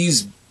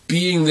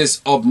being this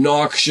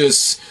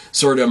obnoxious,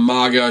 sort of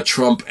MAGA,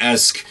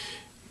 Trump-esque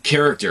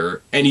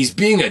character, and he's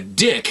being a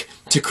dick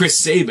to Chris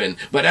Sabin.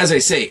 But as I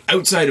say,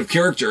 outside of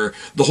character,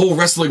 the whole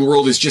wrestling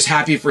world is just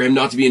happy for him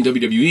not to be in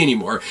WWE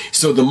anymore.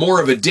 So the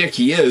more of a dick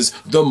he is,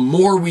 the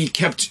more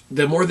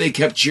they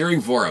kept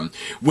cheering for him.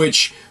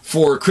 Which,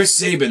 for Chris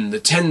Sabin, the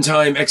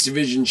 10-time X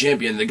Division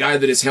champion, the guy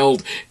that has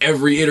held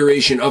every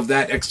iteration of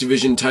that X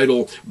Division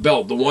title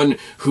belt, the one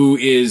who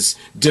is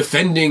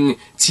defending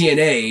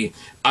TNA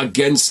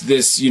against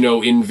this, you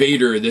know,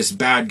 invader, this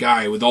bad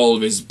guy with all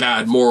of his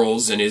bad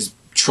morals and his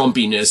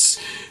Trumpiness,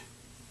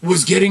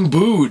 was getting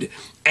booed.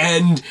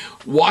 And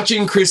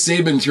watching Chris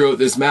Sabin throughout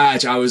this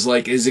match, I was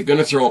like, is it going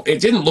to throw him? It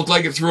didn't look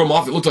like it threw him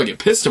off. It looked like it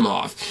pissed him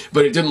off,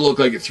 but it didn't look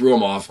like it threw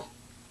him off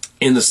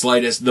in the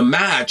slightest. The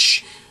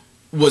match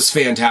was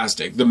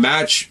fantastic. The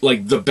match,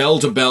 like the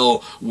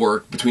bell-to-bell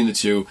work between the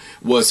two,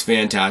 was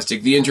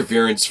fantastic. The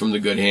interference from the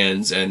Good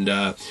Hands, and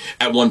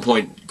at one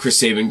point Chris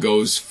Sabin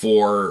goes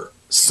for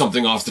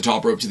something off the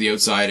top rope to the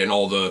outside, and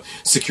all the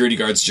security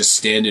guards just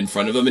stand in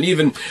front of him. And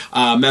even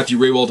Matthew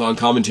Raywald on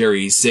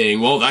commentary saying,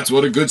 well, that's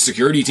what a good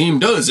security team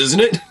does, isn't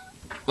it?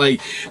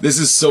 Like, this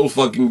is so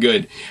fucking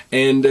good.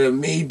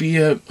 And maybe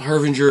a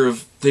harbinger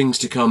of things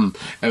to come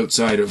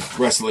outside of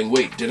wrestling.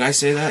 Wait, did I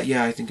say that?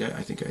 Yeah, I think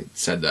I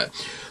said that.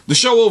 The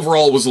show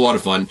overall was a lot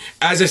of fun.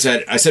 As I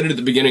said it at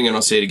the beginning, and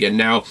I'll say it again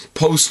now.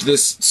 Post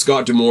this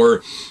Scott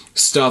D'Amore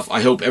stuff,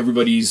 I hope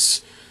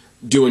everybody's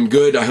doing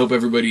good. I hope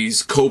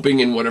everybody's coping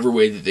in whatever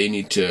way that they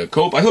need to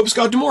cope. I hope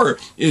Scott D'Amore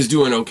is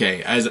doing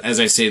okay, as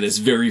I say this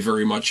very,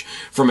 very much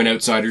from an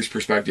outsider's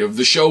perspective.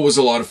 The show was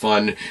a lot of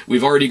fun.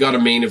 We've already got a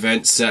main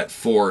event set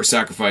for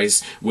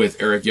Sacrifice with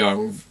Eric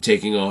Young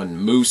taking on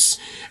Moose,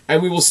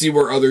 and we will see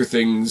where other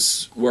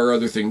things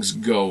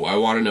go. I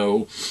want to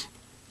know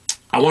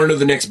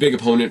the next big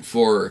opponent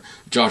for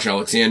Josh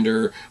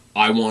Alexander.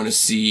 I want to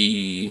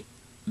see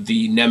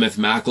the Nemeth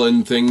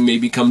Macklin thing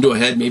maybe come to a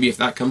head. Maybe if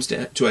that comes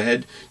to a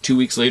head 2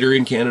 weeks later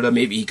in Canada,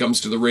 maybe he comes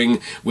to the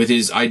ring with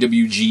his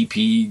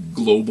IWGP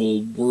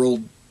Global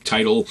World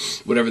title,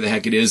 whatever the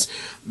heck it is.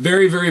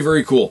 Very, very,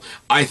 very cool.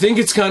 I think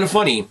it's kind of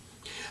funny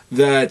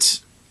that,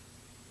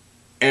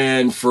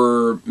 and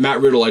for Matt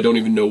Riddle, I don't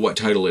even know what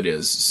title it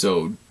is,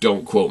 so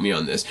don't quote me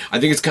on this. I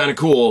think it's kind of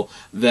cool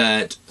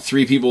that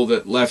 3 people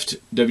that left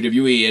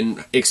WWE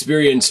and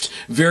experienced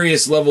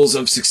various levels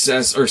of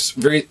success, or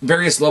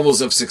various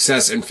levels of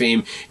success and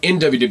fame in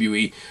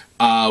WWE,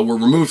 were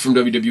removed from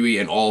WWE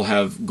and all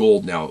have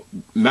gold now.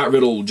 Matt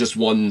Riddle just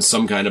won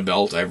some kind of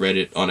belt. I read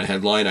it on a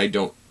headline. I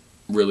don't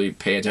really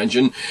pay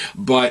attention,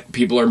 but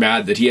people are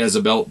mad that he has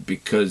a belt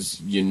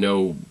because,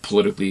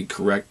 politically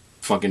correct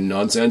fucking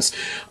nonsense.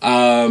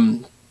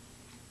 Mustafa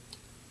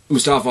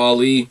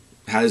Ali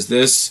has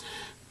this.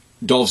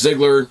 Dolph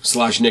Ziggler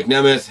 / Nick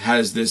Nemeth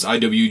has this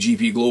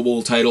IWGP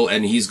Global title,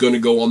 and he's going to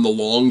go on the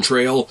long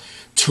trail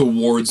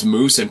towards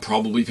Moose and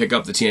probably pick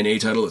up the TNA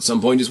title at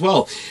some point as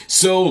well.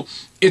 So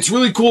it's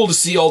really cool to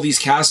see all these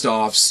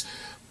cast-offs.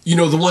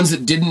 The ones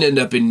that didn't end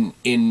up in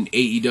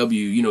AEW,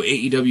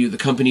 AEW, the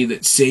company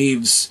that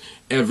saves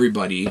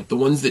everybody, the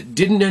ones that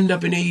didn't end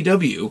up in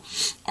AEW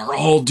are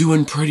all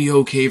doing pretty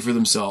okay for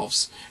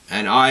themselves.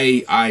 And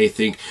I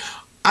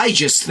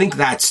just think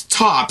that's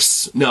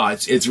tops. No,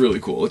 it's really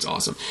cool. It's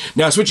awesome.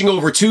 Now, switching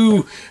over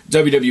to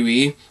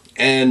WWE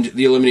and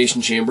the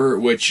Elimination Chamber,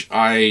 which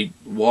I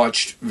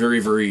watched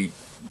very, very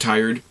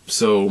tired,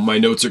 so my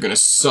notes are going to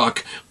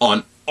suck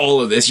on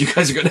all of this. You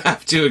guys are going to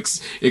have to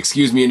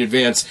excuse me in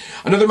advance.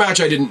 Another match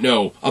I didn't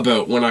know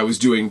about when I was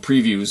doing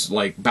previews,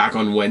 like back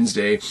on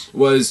Wednesday,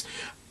 was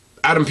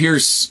Adam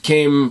Pearce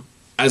came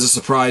as a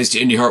surprise to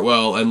Indy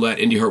Hartwell and let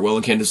Indy Hartwell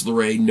and Candice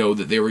LeRae know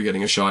that they were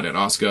getting a shot at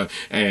Asuka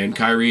and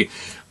Kairi.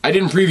 I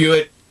didn't preview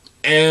it,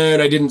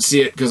 and I didn't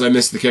see it because I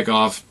missed the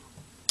kickoff.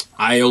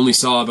 I only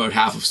saw about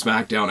half of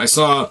SmackDown. I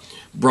saw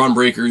Braun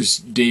Breaker's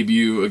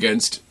debut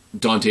against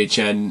Dante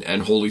Chen,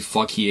 and holy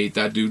fuck, he ate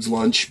that dude's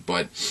lunch,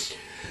 but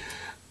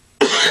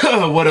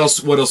what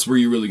else were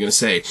you really going to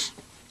say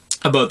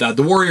about that?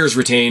 The Warriors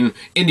retain.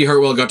 Indy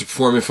Hartwell got to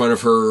perform in front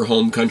of her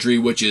home country,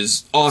 which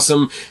is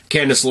awesome.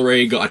 Candice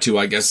LeRae got to,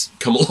 I guess,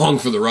 come along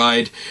for the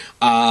ride.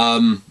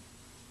 I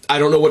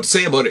don't know what to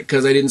say about it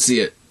because I didn't see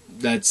it.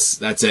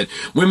 That's it.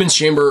 Women's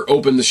Chamber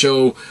opened the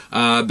show.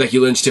 Becky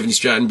Lynch, Tiffany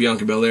Stratton,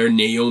 Bianca Belair,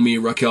 Naomi,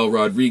 Raquel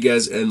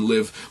Rodriguez, and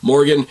Liv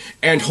Morgan.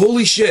 And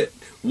holy shit,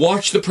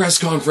 watch the press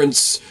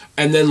conference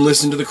and then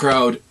listen to the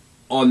crowd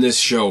on this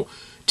show.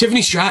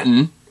 Tiffany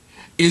Stratton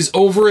is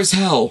over as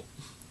hell.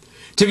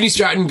 Tiffany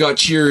Stratton got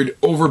cheered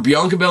over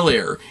Bianca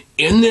Belair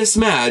in this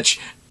match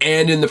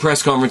and in the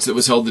press conference that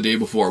was held the day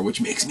before,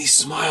 which makes me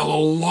smile a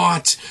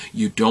lot.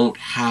 You don't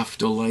have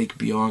to like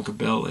Bianca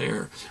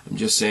Belair. I'm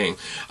just saying.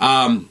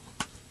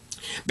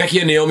 Becky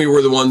and Naomi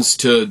were the ones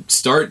to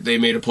start. They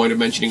made a point of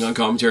mentioning on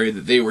commentary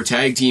that they were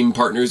tag team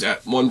partners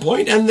at one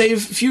point, and they've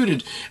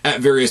feuded at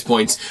various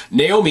points.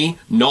 Naomi,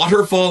 not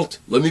her fault.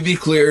 Let me be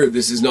clear.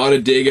 This is not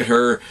a dig at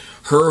her.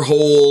 Her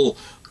whole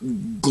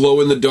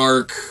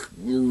glow-in-the-dark,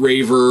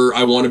 raver,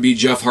 I want to be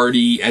Jeff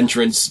Hardy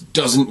entrance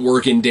doesn't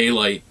work in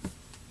daylight.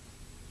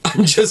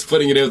 I'm just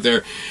putting it out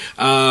there.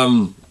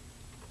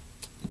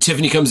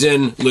 Tiffany comes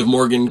in, Liv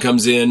Morgan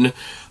comes in.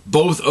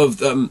 Both of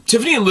them,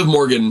 Tiffany and Liv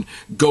Morgan,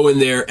 go in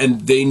there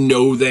and they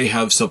know they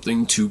have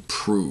something to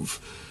prove.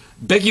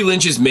 Becky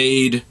Lynch is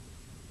made,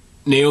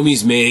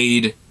 Naomi's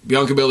made,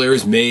 Bianca Belair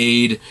is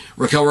made,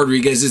 Raquel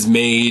Rodriguez is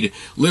made,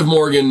 Liv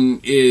Morgan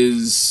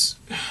is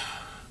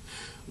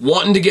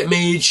wanting to get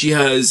made. She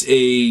has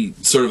a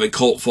sort of a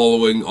cult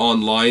following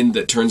online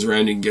that turns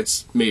around and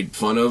gets made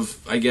fun of,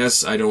 I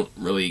guess. I don't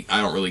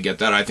really get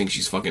that. I think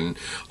she's fucking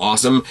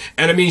awesome.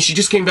 And I mean, she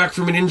just came back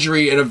from an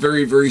injury and a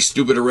very, very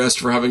stupid arrest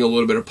for having a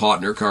little bit of pot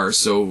in her car,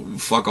 so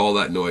fuck all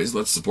that noise.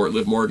 Let's support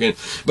Liv Morgan.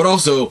 But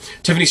also,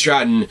 Tiffany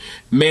Stratton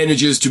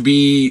manages to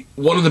be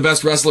one of the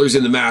best wrestlers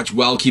in the match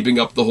while keeping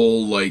up the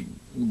whole, like,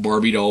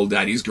 Barbie doll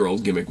daddy's girl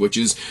gimmick, which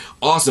is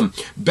awesome.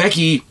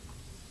 Becky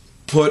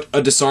put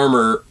a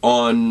disarmer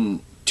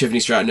on Tiffany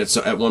Stratton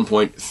at one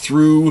point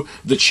through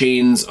the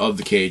chains of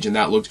the cage, and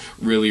that looked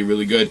really,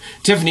 really good.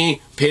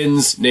 Tiffany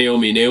pins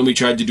Naomi. Naomi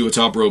tried to do a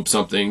top rope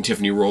something.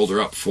 Tiffany rolled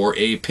her up for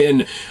a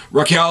pin.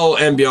 Raquel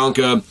and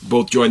Bianca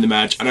both joined the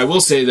match, and I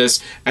will say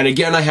this, and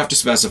again I have to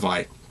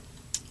specify,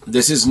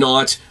 this is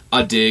not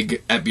a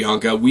dig at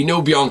Bianca. We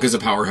know Bianca's a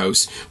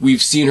powerhouse.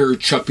 We've seen her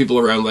chuck people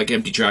around like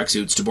empty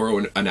tracksuits, to borrow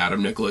an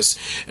Adam Nicholas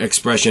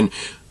expression.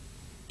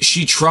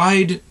 She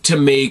tried to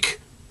make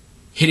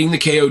hitting the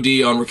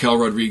KOD on Raquel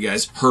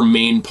Rodriguez her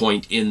main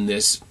point in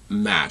this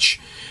match.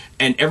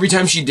 And every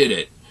time she did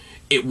it,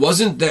 it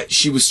wasn't that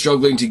she was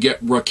struggling to get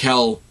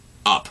Raquel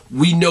up.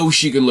 We know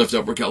she can lift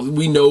up Raquel.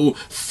 We know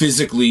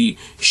physically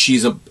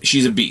she's a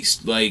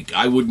beast. Like,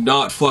 I would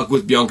not fuck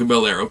with Bianca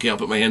Belair. Okay, I'll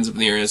put my hands up in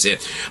the air and say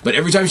it. But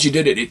every time she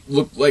did it, it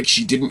looked like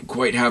she didn't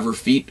quite have her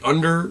feet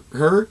under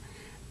her.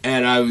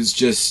 And I was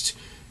just...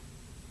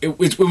 It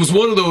was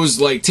one of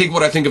those, like, take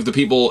what I think of the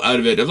people out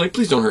of it. I'm like,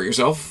 please don't hurt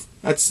yourself.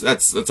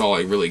 That's all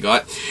I really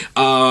got.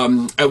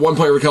 At one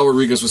point, Raquel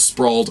Rodriguez was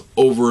sprawled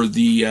over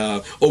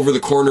the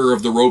corner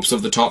of the ropes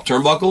of the top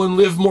turnbuckle, and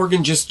Liv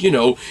Morgan just,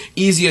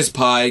 easy as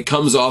pie,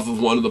 comes off of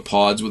one of the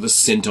pods with a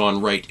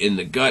senton right in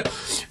the gut.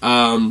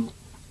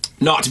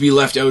 Not to be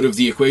left out of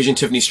the equation,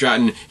 Tiffany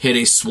Stratton hit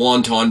a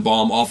swanton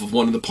bomb off of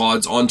one of the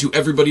pods onto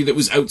everybody that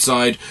was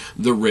outside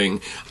the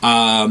ring.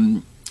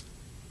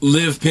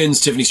 Liv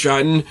pins Tiffany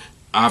Stratton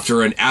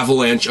after an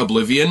avalanche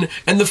oblivion,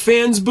 and the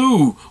fans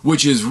boo,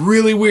 which is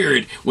really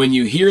weird when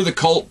you hear the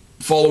cult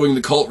following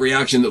the cult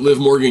reaction that Liv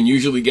Morgan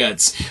usually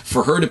gets.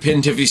 For her to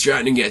pin Tiffany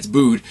Stratton and gets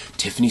booed,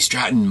 Tiffany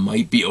Stratton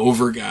might be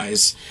over,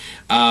 guys.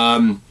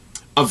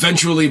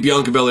 Eventually,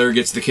 Bianca Belair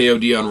gets the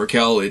KOD on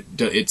Raquel.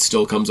 It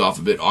still comes off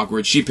a bit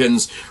awkward. She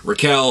pins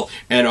Raquel,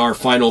 and our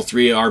final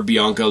three are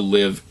Bianca,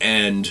 Liv,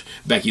 and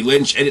Becky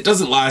Lynch. And it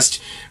doesn't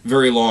last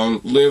very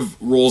long.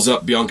 Liv rolls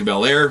up Bianca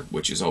Belair,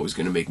 which is always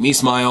going to make me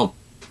smile,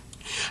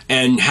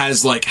 and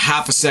has like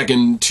half a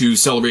second to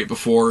celebrate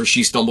before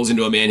she stumbles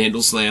into a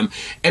manhandle slam,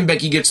 and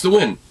Becky gets the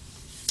win.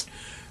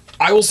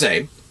 I will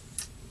say,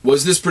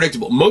 was this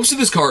predictable? Most of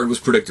this card was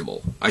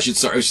predictable. I should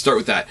start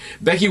with that.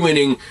 Becky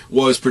winning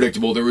was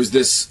predictable. There was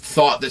this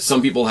thought that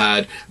some people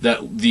had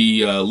that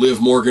the Liv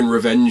Morgan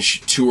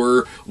revenge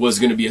tour was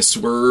going to be a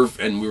swerve,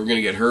 and we were going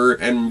to get her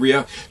and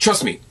Rhea.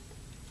 Trust me,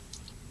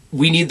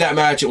 we need that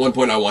match at one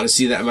point. I want to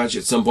see that match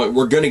at some point.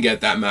 We're going to get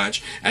that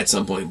match at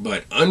some point.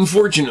 But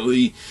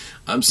unfortunately,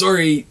 I'm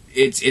sorry,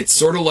 it's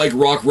sort of like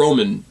Rock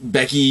Roman.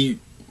 Becky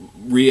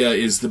Rhea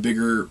is the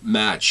bigger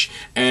match,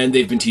 and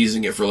they've been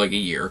teasing it for like a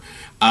year.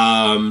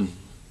 I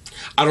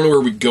don't know where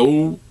we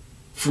go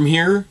from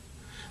here.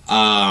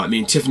 I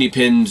mean, Tiffany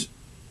pinned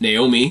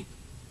Naomi,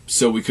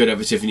 so we could have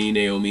a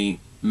Tiffany-Naomi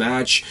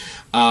match.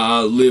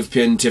 Liv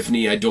pinned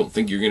Tiffany. I don't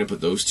think you're going to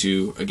put those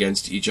two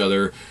against each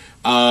other.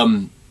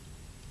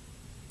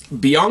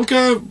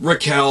 Bianca,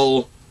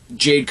 Raquel,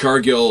 Jade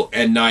Cargill,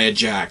 and Nia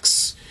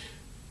Jax.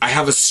 I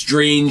have a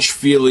strange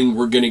feeling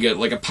we're going to get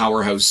like a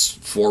powerhouse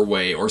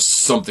four-way or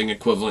something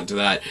equivalent to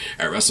that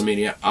at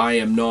WrestleMania. I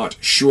am not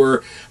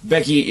sure.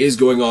 Becky is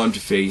going on to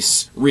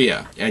face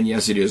Rhea. And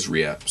yes, it is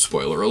Rhea.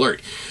 Spoiler alert.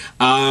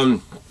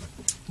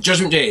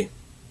 Judgment Day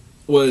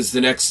was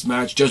the next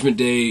match. Judgment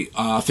Day,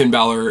 Finn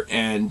Balor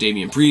and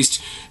Damian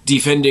Priest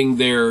defending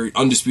their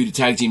undisputed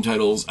tag team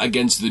titles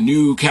against the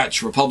new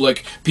Catch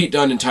Republic. Pete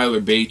Dunne and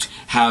Tyler Bate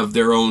have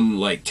their own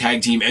like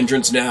tag team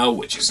entrance now,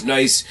 which is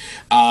nice.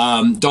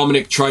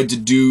 Dominic tried to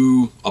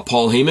do a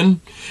Paul Heyman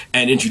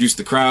and introduce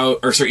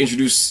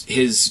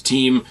his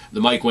team.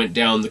 The mic went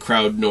down, the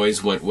crowd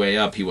noise went way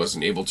up. He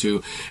wasn't able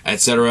to,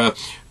 etc.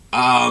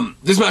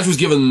 This match was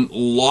given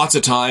lots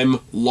of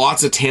time,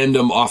 lots of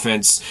tandem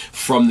offense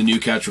from the New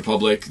Catch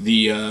Republic.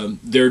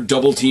 Their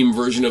double team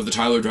version of the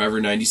Tyler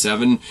Driver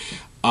 97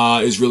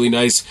 is really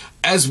nice,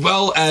 as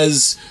well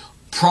as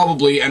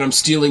probably, and I'm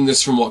stealing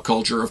this from What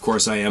Culture, of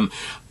course I am,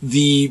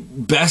 the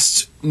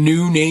best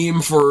new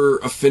name for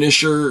a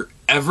finisher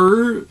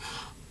ever.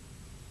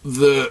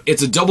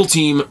 It's a double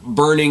team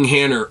burning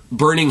hammer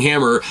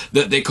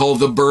that they call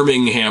the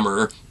Birmingham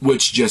Hammer,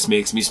 which just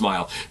makes me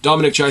smile.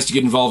 Dominic tries to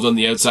get involved on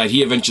the outside.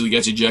 He eventually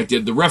gets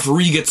ejected. The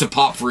referee gets a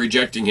pop for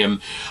ejecting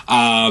him.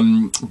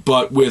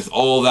 But with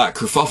all that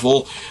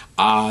kerfuffle,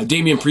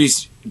 Damian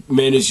Priest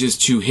manages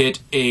to hit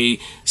a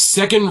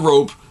second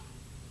rope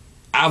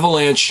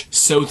avalanche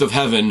south of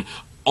heaven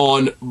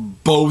on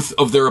both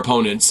of their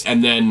opponents,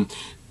 and then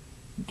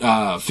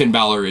Finn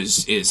Balor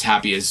is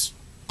happy as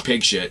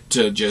pig shit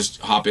to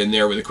just hop in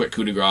there with a quick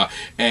coup de grace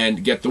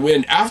and get the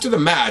win. After the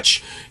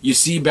match, you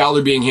see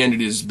Balor being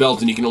handed his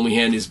belt, and he can only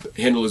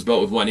handle his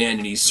belt with one hand,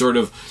 and he's sort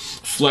of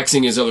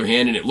flexing his other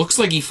hand, and it looks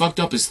like he fucked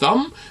up his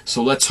thumb,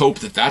 so let's hope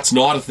that that's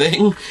not a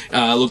thing.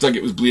 Looked like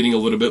it was bleeding a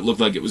little bit,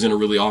 looked like it was in a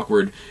really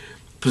awkward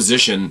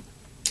position,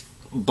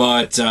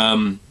 but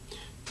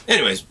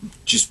anyways,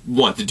 just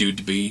want the dude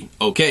to be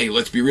okay.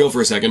 Let's be real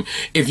for a second.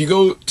 If you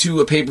go to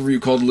a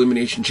pay-per-view called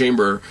Elimination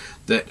Chamber,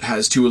 that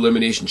has 2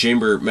 Elimination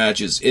Chamber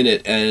matches in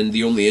it, and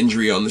the only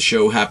injury on the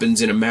show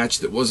happens in a match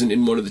that wasn't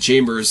in one of the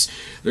chambers.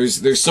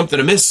 There's something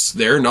amiss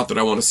there. Not that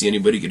I want to see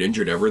anybody get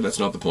injured ever. That's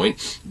not the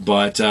point.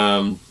 But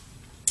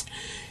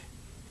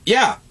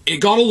yeah, it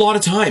got a lot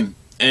of time.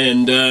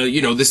 And,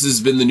 you know, this has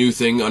been the new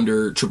thing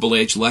under Triple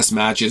H, less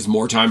matches,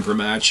 more time per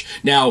match.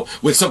 Now,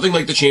 with something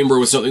like the Chamber,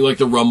 with something like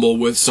the Rumble,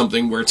 with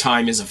something where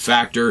time is a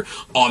factor,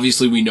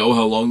 obviously we know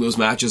how long those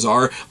matches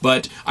are.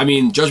 But, I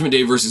mean, Judgment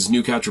Day versus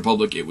New Catch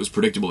Republic, it was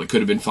predictable. It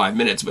could have been 5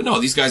 minutes. But no,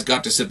 these guys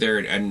got to sit there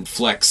and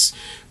flex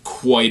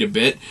quite a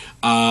bit.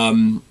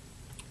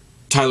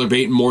 Tyler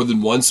Bate more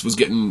than once was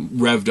getting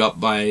revved up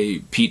by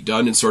Pete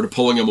Dunne and sort of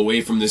pulling him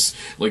away from this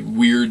like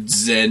weird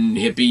Zen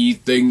hippie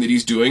thing that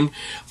he's doing.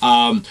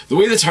 The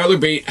way that Tyler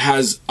Bate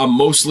has a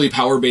mostly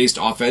power-based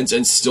offense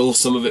and still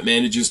some of it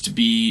manages to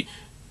be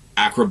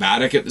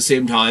acrobatic at the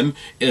same time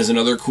is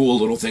another cool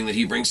little thing that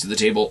he brings to the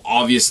table.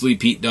 Obviously,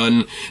 Pete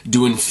Dunne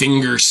doing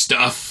finger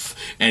stuff,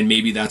 and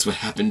maybe that's what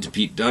happened to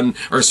Pete Dunne,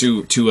 or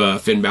to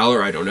Finn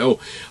Balor, I don't know.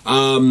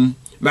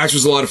 Match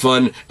was a lot of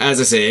fun. As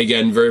I say,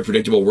 again, very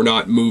predictable. We're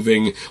not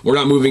moving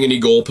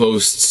any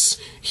goalposts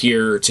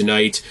here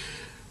tonight.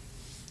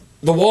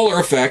 The Waller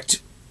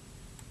effect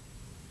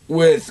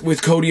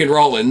with Cody and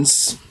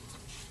Rollins,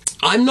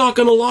 I'm not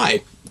gonna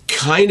lie,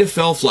 kind of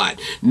fell flat.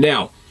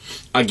 Now,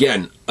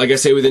 again, like I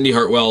say with Indy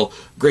Hartwell,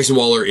 Grayson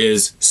Waller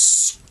is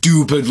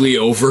stupidly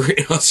over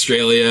in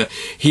Australia.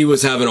 He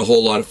was having a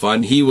whole lot of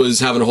fun. He was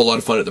having a whole lot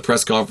of fun at the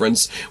press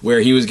conference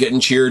where he was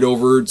getting cheered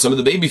over some of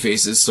the baby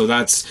faces, so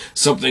that's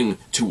something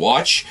to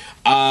watch.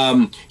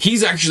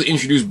 He's actually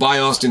introduced by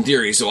Austin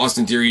Theory. So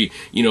Austin Theory,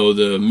 you know,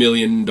 the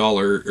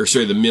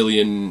the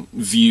million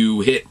view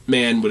hit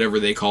man,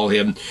 whatever they call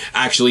him,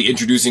 actually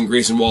introducing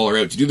Grayson Waller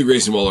out to do the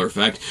Grayson Waller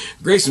effect.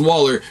 Grayson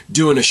Waller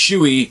doing a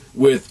shoey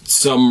with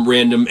some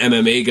random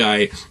MMA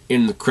guy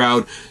in the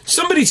crowd.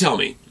 Somebody tell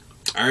me,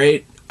 all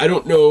right? I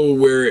don't know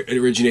where it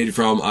originated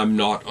from. I'm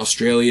not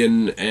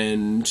Australian,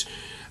 and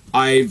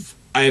I've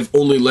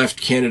only left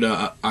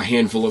Canada a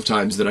handful of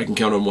times that I can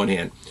count on one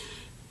hand.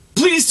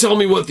 Please tell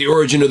me what the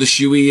origin of the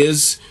shoey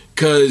is,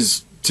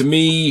 because to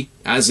me,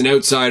 as an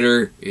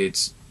outsider,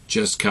 it's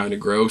just kind of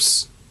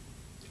gross.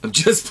 I'm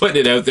just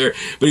putting it out there.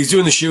 But he's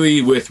doing the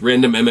shoey with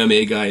random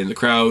MMA guy in the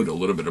crowd, a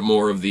little bit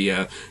more of the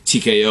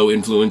TKO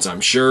influence, I'm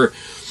sure.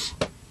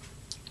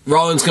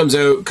 Rollins comes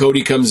out,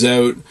 Cody comes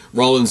out,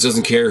 Rollins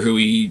doesn't care who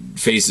he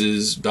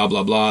faces, blah,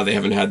 blah, blah. They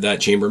haven't had that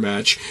chamber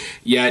match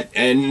yet,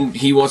 and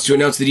he wants to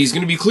announce that he's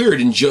going to be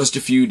cleared in just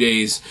a few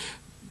days.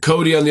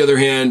 Cody, on the other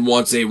hand,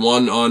 wants a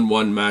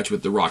one-on-one match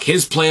with The Rock.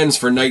 His plans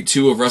for night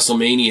 2 of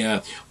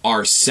WrestleMania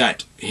are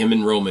set, him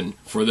and Roman,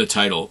 for the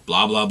title.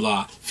 Blah, blah,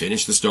 blah.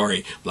 Finish the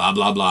story. Blah,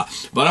 blah, blah.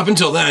 But up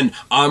until then,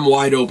 I'm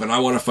wide open. I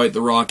want to fight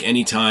The Rock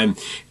anytime,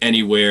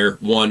 anywhere,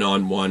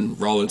 one-on-one.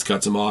 Rollins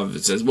cuts him off.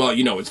 It says, well,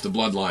 you know, it's the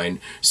bloodline,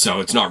 so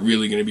it's not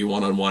really going to be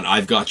one-on-one.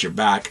 I've got your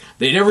back.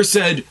 They never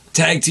said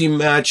tag team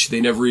match.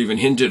 They never even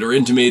hinted or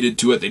intimated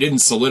to it. They didn't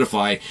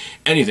solidify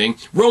anything.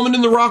 Roman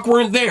and The Rock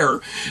weren't there.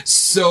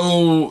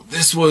 So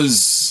this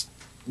was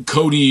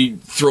Cody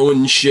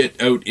throwing shit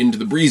out into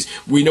the breeze.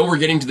 We know we're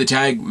getting to the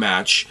tag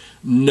match.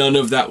 None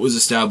of that was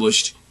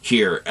established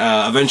here.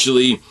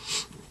 Eventually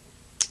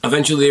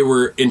they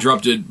were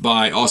interrupted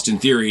by Austin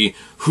Theory,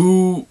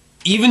 who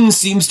even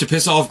seems to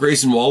piss off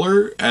Grayson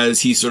Waller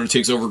as he sort of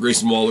takes over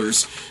Grayson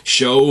Waller's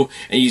show,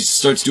 and he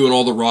starts doing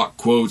all the Rock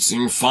quotes,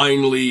 and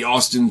finally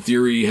Austin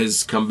Theory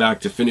has come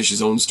back to finish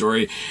his own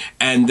story,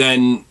 and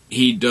then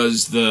he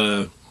does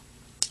the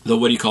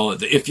what do you call it?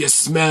 The if you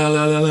smell,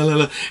 la, la, la,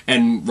 la,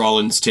 and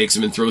Rollins takes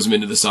him and throws him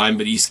into the sign,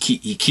 but he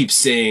keeps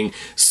saying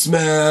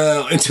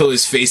smell until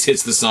his face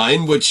hits the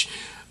sign, which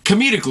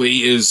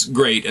comedically is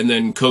great. And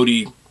then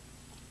Cody,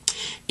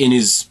 in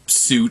his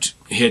suit,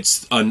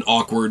 hits an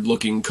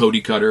awkward-looking Cody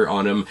Cutter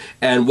on him,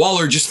 and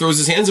Waller just throws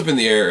his hands up in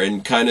the air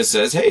and kind of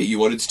says, "Hey, you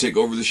wanted to take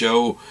over the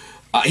show."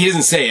 He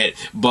doesn't say it,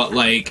 but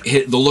like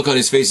the look on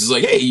his face is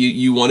like, "Hey,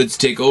 you wanted to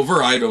take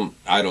over. I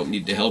don't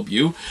need to help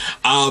you."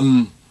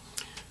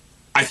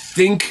 I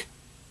think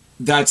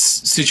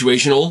that's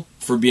situational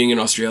for being in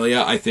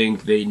Australia. I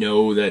think they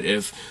know that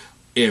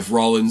if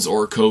Rollins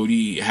or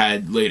Cody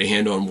had laid a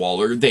hand on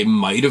Waller, they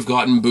might have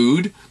gotten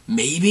booed.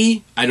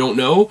 Maybe, I don't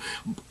know.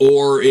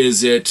 Or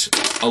is it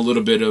a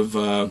little bit of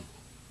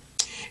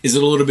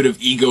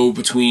ego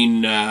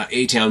between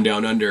A-Town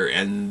Down Under,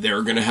 and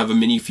they're gonna have a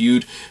mini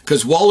feud?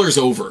 Because Waller's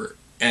over,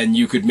 and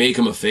you could make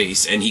him a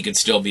face, and he could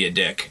still be a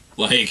dick.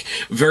 Like,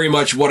 very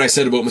much what I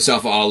said about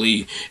Mustafa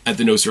Ali at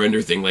the No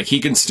Surrender thing. Like, he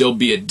can still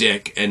be a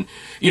dick, and,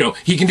 you know,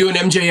 he can do an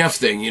MJF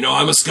thing. You know,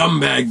 I'm a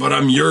scumbag, but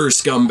I'm your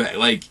scumbag.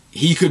 Like,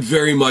 he could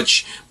very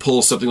much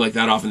pull something like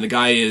that off, and the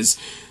guy is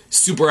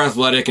super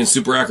athletic and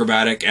super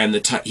acrobatic, and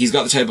he's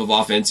got the type of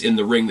offense in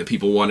the ring that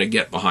people want to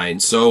get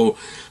behind. So,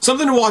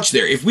 something to watch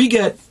there. If we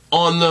get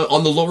on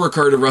the lower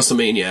card of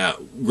WrestleMania,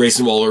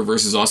 Grayson Waller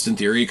versus Austin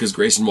Theory, because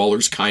Grayson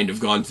Waller's kind of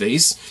gone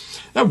face,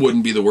 that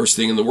wouldn't be the worst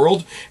thing in the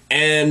world.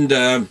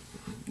 And,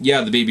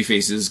 yeah, the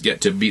babyfaces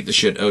get to beat the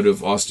shit out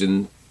of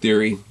Austin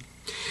Theory.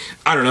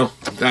 I don't know.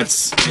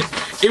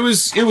 It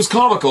was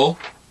comical.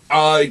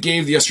 It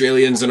gave the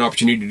Australians an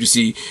opportunity to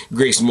see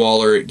Grayson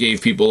Waller. It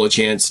gave people a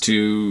chance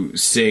to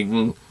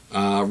sing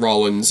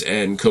Rollins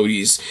and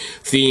Cody's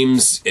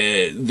themes.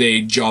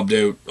 They jobbed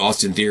out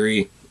Austin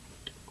Theory.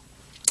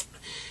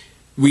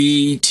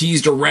 We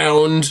teased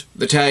around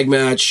the tag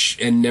match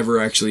and never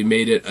actually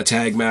made it a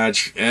tag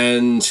match.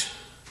 And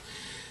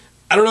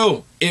I don't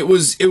know. It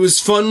was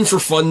fun for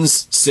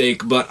fun's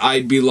sake, but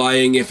I'd be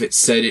lying if it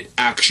said it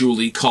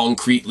actually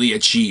concretely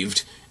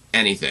achieved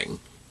anything.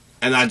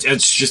 And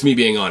that's just me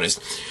being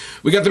honest.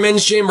 We got the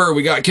Men's Chamber,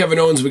 we got Kevin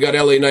Owens, we got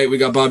LA Knight, we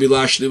got Bobby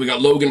Lashley, we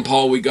got Logan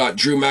Paul, we got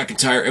Drew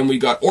McIntyre, and we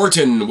got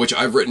Orton, which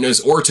I've written as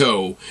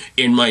Orto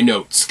in my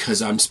notes,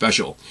 because I'm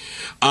special.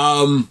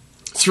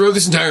 Throughout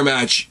this entire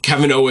match,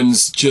 Kevin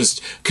Owens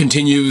just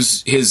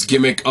continues his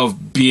gimmick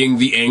of being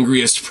the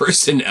angriest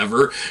person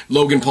ever.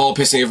 Logan Paul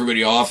pissing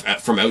everybody off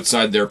from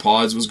outside their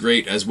pods was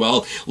great as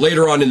well.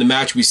 Later on in the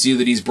match, we see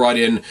that he's brought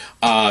in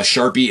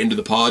Sharpie into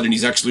the pod, and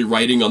he's actually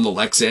writing on the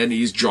Lex end.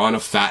 He's drawn a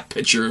fat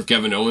picture of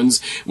Kevin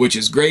Owens, which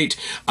is great.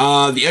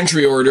 The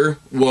entry order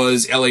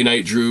was LA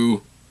Knight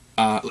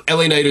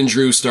and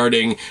Drew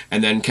starting,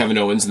 and then Kevin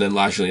Owens, and then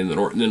Lashley, and then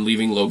Orton, and then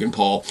leaving Logan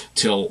Paul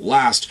till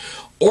last.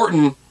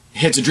 Orton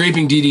hits a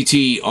draping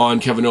DDT on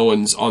Kevin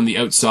Owens on the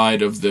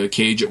outside of the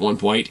cage at one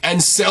point,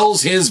 and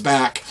sells his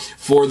back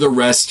for the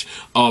rest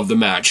of the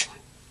match.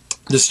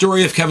 The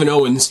story of Kevin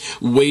Owens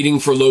waiting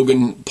for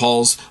Logan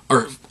Paul's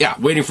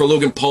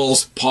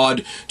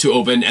pod to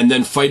open, and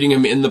then fighting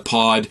him in the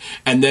pod,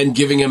 and then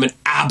giving him an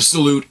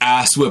absolute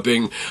ass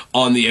whipping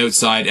on the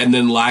outside, and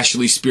then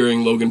Lashley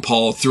spearing Logan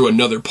Paul through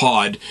another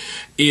pod,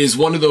 is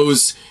one of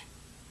those.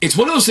 It's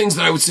one of those things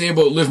that I would say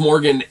about Liv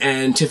Morgan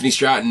and Tiffany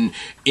Stratton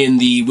in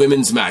the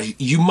women's match.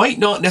 You might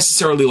not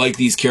necessarily like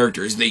these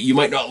characters. You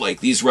might not like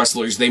these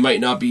wrestlers. They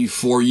might not be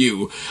for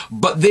you.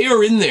 But they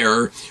are in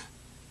there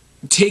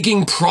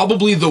taking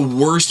probably the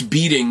worst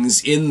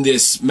beatings in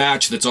this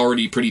match that's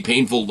already pretty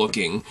painful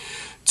looking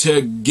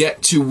to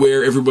get to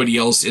where everybody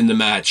else in the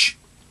match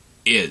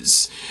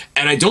is.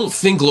 And I don't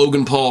think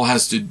Logan Paul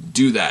has to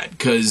do that,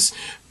 because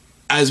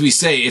as we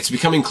say, it's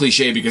becoming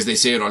cliche because they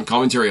say it on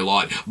commentary a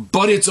lot,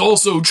 but it's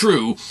also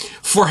true.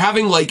 For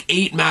having like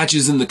 8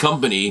 matches in the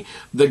company,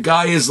 the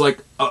guy is like,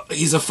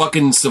 he's a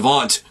fucking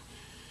savant.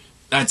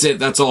 That's it,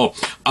 that's all.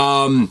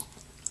 A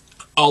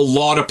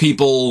lot of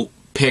people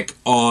pick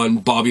on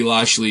Bobby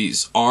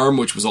Lashley's arm,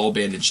 which was all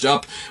bandaged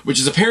up, which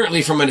is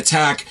apparently from an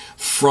attack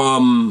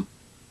from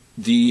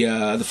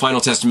the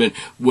Final Testament,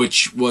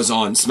 which was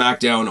on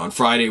SmackDown on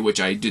Friday, which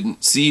I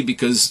didn't see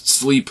because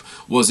sleep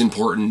was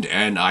important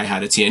and I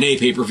had a TNA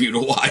pay-per-view to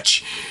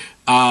watch.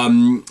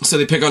 So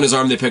they pick on his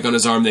arm, they pick on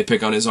his arm, they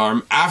pick on his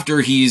arm.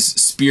 After he's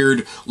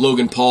speared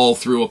Logan Paul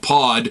through a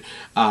pod,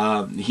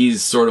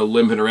 he's sort of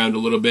limping around a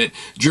little bit.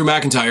 Drew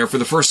McIntyre, for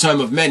the first time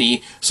of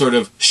many, sort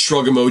of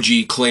shrug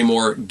emoji,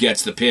 Claymore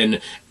gets the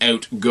pin,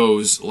 out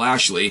goes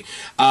Lashley.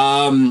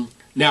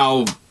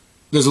 Now,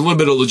 there's a little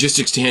bit of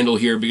logistics to handle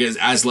here, because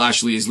as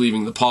Lashley is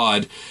leaving the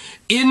pod,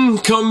 in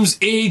comes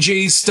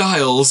AJ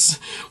Styles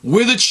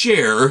with a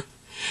chair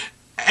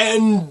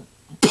and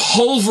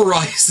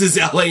pulverizes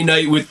LA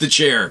Knight with the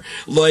chair.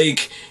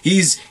 Like,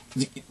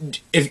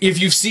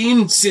 if you've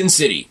seen Sin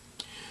City,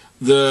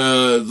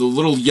 the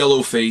little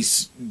yellow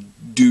face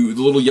dude,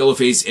 the little yellow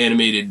face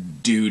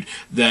animated dude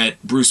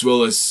that Bruce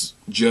Willis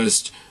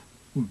just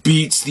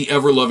beats the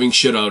ever-loving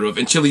shit out of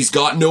until he's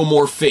got no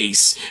more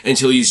face,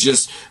 until he's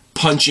just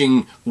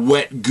punching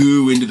wet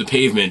goo into the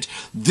pavement.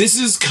 This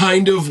is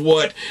kind of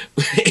what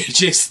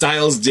AJ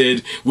Styles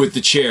did with the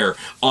chair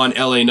on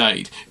LA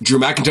Knight. Drew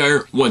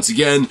McIntyre, once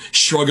again,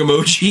 shrug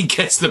emoji,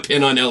 gets the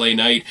pin on LA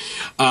Knight.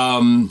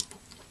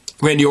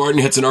 Randy Orton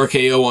hits an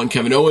RKO on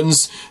Kevin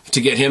Owens to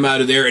get him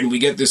out of there, and we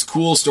get this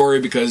cool story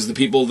because the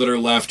people that are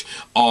left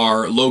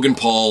are Logan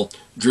Paul,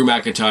 Drew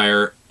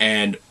McIntyre,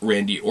 and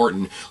Randy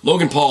Orton.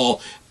 Logan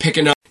Paul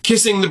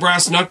kissing the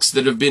brass knucks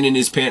that have been in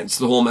his pants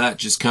the whole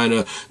match is kind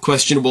of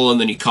questionable, and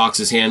then he cocks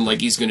his hand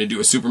like he's going to do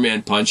a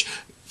Superman punch.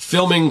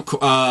 Filming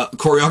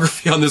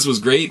choreography on this was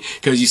great,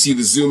 because you see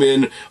the zoom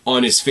in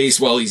on his face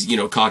while he's,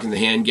 cocking the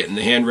hand, getting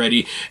the hand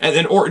ready, and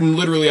then Orton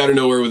literally out of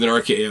nowhere with an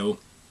RKO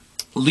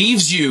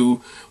leaves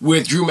you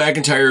with Drew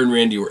McIntyre and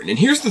Randy Orton. And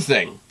here's the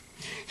thing.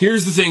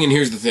 Here's the thing, and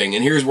here's the thing,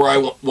 and here's where I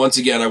want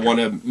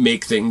to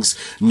make things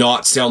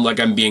not sound like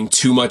I'm being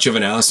too much of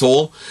an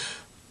asshole.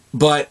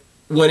 But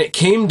when it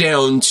came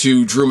down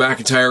to Drew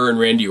McIntyre and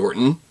Randy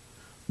Orton,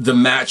 the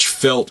match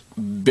felt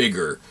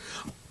bigger.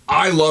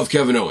 I love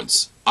Kevin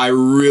Owens. I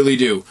really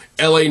do.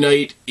 LA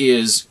Knight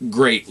is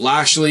great.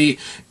 Lashley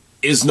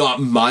is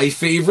not my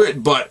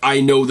favorite, but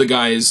I know the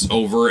guy is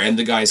over and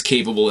the guy's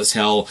capable as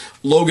hell.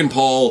 Logan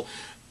Paul,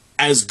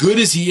 as good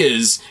as he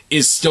is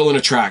still an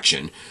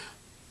attraction.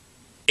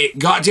 It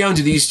got down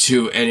to these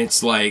two, and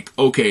it's like,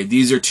 okay,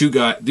 these are two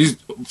guys.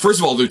 First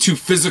of all, they're two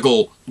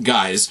physical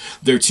guys.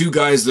 They're two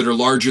guys that are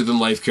larger than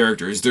life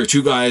characters. They're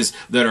two guys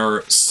that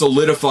are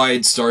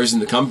solidified stars in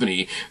the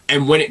company.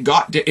 And when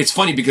it's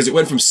funny because it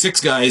went from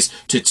 6 guys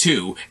to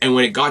 2, and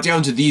when it got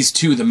down to these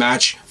two, the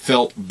match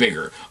felt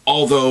bigger.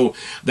 Although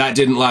that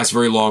didn't last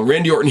very long.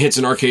 Randy Orton hits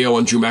an RKO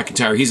on Drew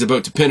McIntyre. He's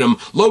about to pin him.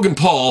 Logan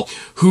Paul,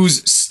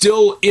 who's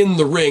still in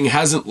the ring,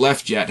 hasn't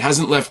left yet,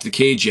 hasn't left the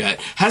cage yet,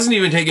 hasn't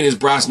even taken his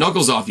brass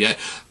knuckles off yet,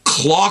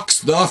 clocks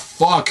the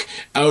fuck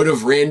out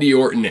of Randy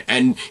Orton,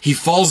 and he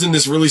falls in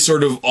this really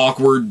sort of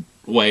awkward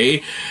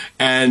way,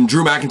 and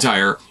Drew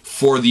McIntyre,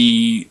 for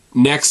the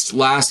next,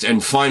 last,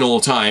 and final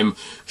time,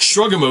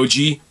 shrug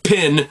emoji,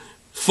 pin,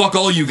 fuck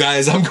all you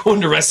guys, I'm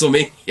going to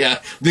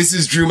WrestleMania. This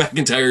is Drew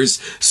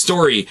McIntyre's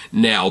story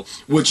now,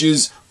 which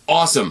is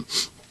awesome.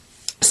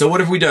 So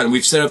what have we done?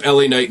 We've set up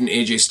LA Knight and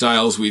AJ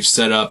Styles. We've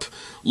set up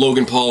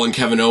Logan Paul and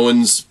Kevin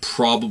Owens,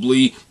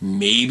 probably,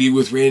 maybe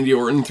with Randy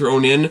Orton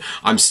thrown in.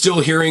 I'm still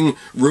hearing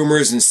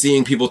rumors and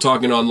seeing people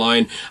talking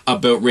online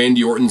about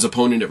Randy Orton's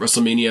opponent at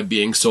WrestleMania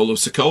being Solo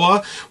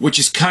Sikoa, which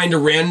is kind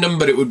of random,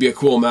 but it would be a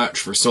cool match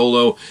for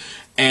Solo.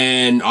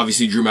 And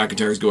obviously Drew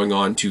McIntyre is going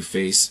on to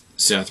face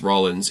Seth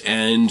Rollins,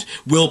 and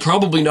will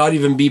probably not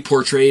even be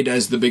portrayed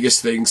as the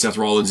biggest thing Seth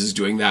Rollins is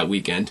doing that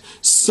weekend.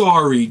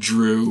 Sorry,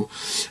 Drew.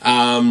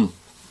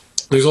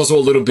 There's also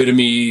a little bit of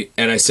me,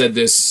 and I said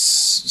this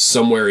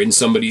somewhere in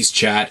somebody's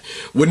chat,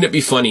 wouldn't it be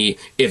funny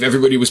if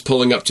everybody was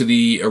pulling up to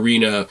the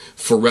arena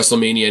for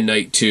WrestleMania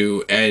Night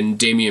 2 and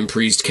Damian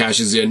Priest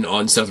cashes in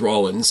on Seth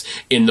Rollins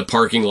in the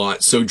parking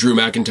lot, so Drew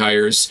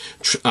McIntyre's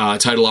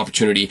title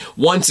opportunity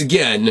once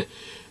again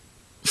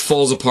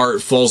falls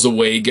apart, falls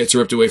away, gets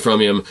ripped away from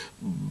him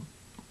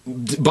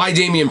by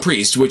Damian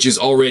Priest, which is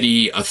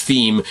already a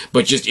theme,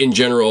 but just in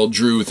general,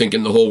 Drew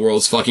thinking the whole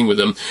world's fucking with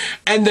him.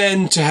 And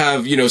then to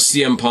have, you know,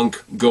 CM Punk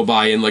go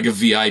by in like a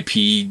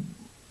VIP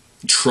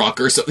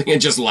truck or something and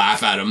just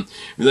laugh at him.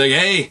 Be like,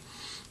 hey,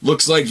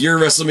 looks like your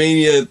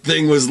WrestleMania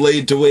thing was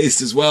laid to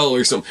waste as well,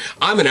 or something.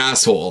 I'm an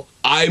asshole.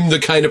 I'm the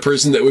kind of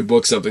person that would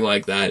book something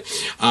like that.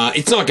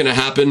 It's not going to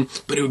happen,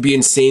 but it would be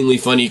insanely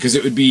funny because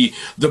it would be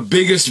the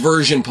biggest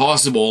version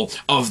possible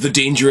of the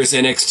dangerous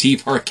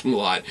NXT parking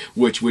lot,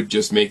 which would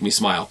just make me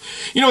smile.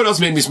 You know what else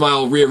made me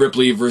smile? Rhea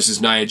Ripley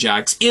versus Nia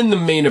Jax in the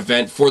main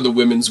event for the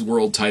women's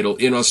world title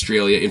in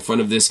Australia in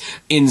front of this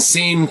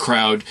insane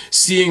crowd.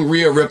 Seeing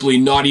Rhea Ripley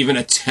not even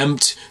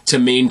attempt to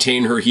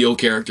maintain her heel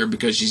character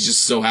because she's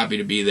just so happy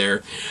to be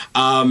there.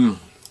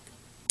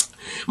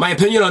 My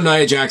opinion on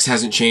Nia Jax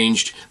hasn't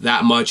changed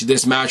that much.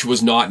 This match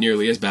was not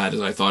nearly as bad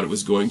as I thought it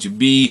was going to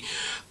be.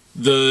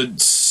 The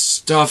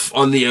stuff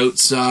on the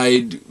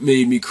outside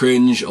made me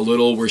cringe a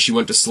little, where she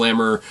went to slam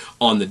her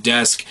on the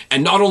desk.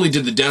 And not only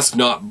did the desk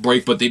not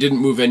break, but they didn't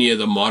move any of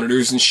the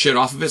monitors and shit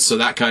off of it, so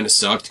that kind of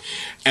sucked.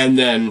 And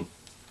then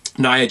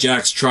Nia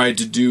Jax tried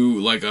to do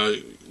like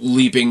a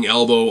leaping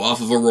elbow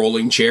off of a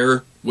rolling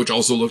chair, which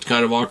also looked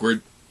kind of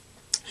awkward.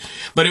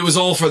 But it was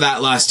all for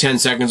that last 10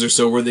 seconds or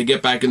so where they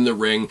get back in the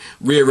ring.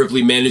 Rhea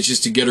Ripley manages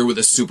to get her with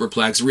a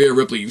superplex. Rhea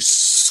Ripley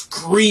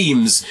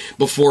screams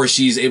before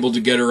she's able to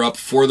get her up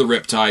for the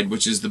Riptide,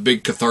 which is the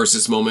big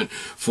catharsis moment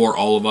for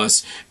all of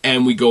us.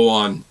 And we go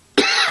on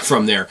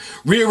from there.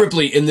 Rhea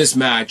Ripley in this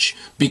match,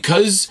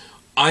 because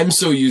I'm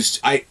so used...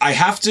 I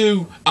have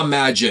to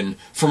imagine,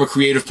 from a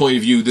creative point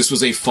of view, this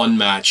was a fun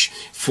match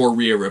for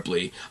Rhea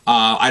Ripley.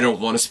 I don't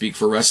want to speak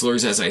for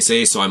wrestlers, as I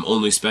say, so I'm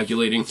only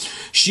speculating.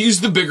 She's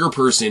the bigger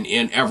person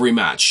in every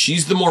match.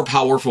 She's the more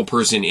powerful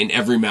person in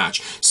every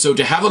match. So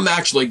to have a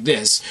match like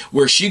this,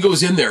 where she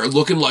goes in there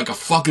looking like a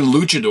fucking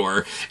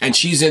luchador, and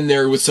she's in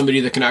there with somebody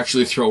that can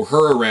actually throw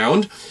her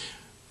around,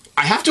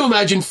 I have to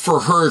imagine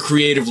for her,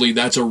 creatively,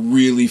 that's a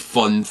really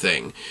fun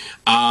thing.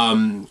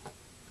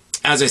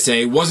 As I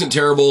say, wasn't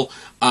terrible.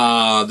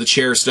 The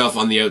chair stuff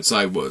on the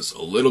outside was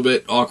a little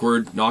bit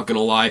awkward, not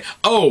gonna lie.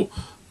 Oh,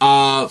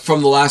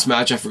 from the last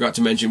match, I forgot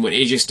to mention, when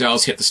AJ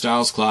Styles hit the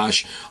Styles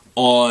Clash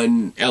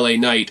on LA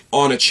Knight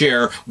on a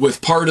chair,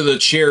 with part of the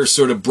chair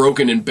sort of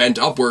broken and bent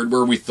upward,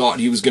 where we thought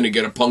he was gonna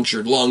get a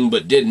punctured lung,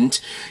 but didn't.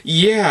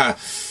 Yeah,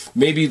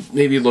 maybe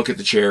look at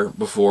the chair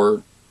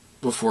before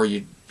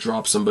you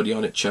drop somebody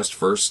on it chest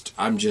first.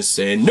 I'm just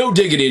saying. No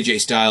dig at AJ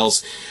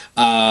Styles.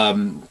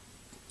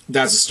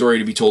 That's a story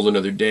to be told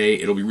another day.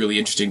 It'll be really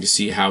interesting to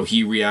see how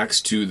he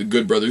reacts to the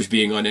Good Brothers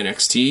being on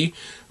NXT.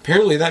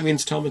 Apparently that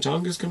means Tama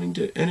Tonga's coming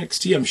to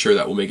NXT. I'm sure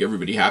that will make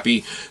everybody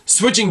happy.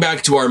 Switching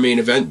back to our main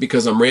event,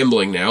 because I'm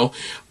rambling now.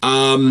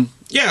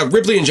 Yeah,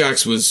 Ripley and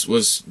Jax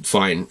was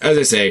fine. As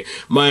I say,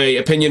 my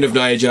opinion of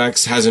Nia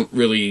Jax hasn't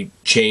really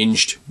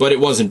changed, but it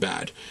wasn't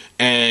bad.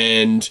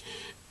 And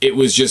it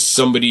was just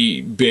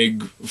somebody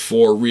big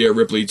for Rhea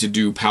Ripley to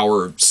do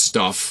power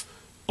stuff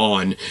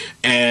on.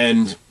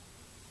 And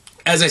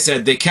as I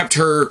said, they kept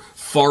her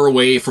far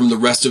away from the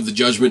rest of the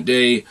Judgment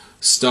Day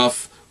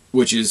stuff,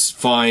 which is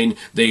fine.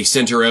 They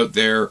sent her out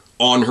there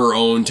on her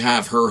own to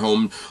have her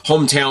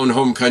hometown,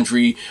 home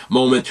country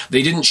moment.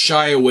 They didn't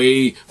shy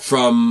away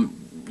from,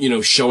 you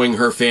know, showing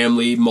her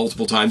family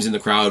multiple times in the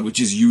crowd, which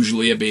is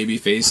usually a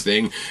babyface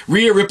thing.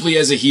 Rhea Ripley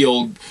as a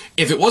heel,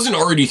 if it wasn't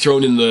already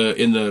thrown in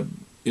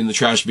the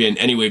trash bin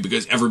anyway,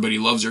 because everybody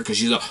loves her because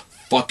she's a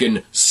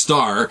fucking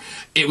star,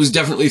 it was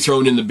definitely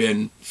thrown in the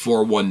bin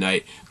for one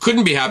night.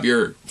 Couldn't be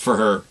happier for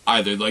her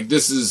either. Like,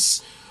 this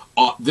is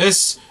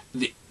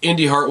the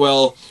Indy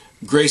Hartwell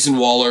Grayson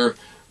Waller,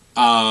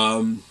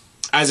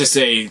 as I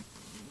say,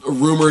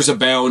 rumors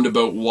abound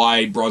about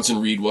why Bronson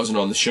Reed wasn't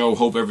on the show.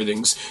 Hope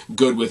everything's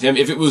good with him.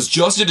 If it was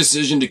just a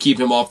decision to keep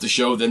him off the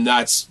show, then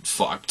that's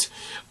fucked.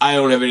 I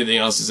don't have anything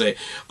else to say.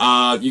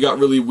 You got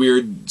really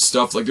weird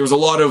stuff. Like, there was a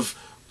lot of,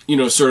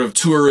 sort of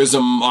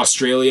tourism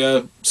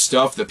Australia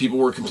stuff that people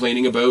were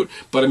complaining about.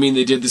 But, I mean,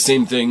 they did the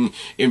same thing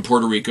in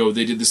Puerto Rico.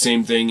 They did the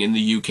same thing in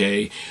the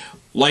UK.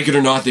 Like it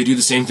or not, they do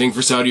the same thing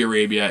for Saudi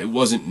Arabia. It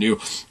wasn't new.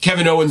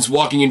 Kevin Owens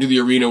walking into the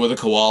arena with a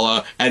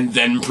koala and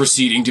then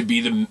proceeding to be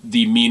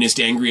the meanest,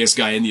 angriest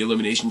guy in the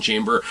Elimination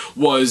Chamber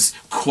was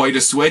quite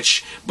a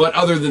switch. But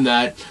other than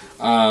that,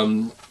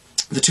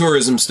 the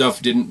tourism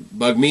stuff didn't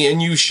bug me,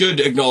 and you should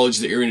acknowledge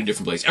that you're in a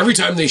different place. Every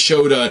time they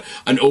showed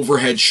an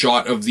overhead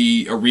shot of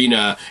the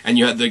arena, and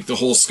you had the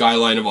whole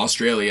skyline of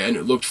Australia, and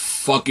it looked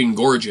fucking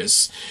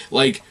gorgeous.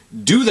 Like,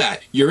 do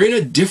that. You're in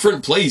a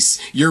different place.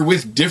 You're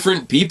with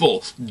different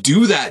people.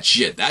 Do that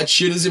shit. That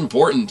shit is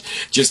important.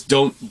 Just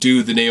don't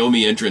do the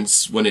Naomi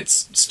entrance when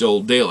it's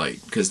still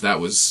daylight, because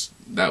that was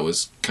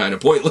kind of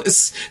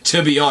pointless,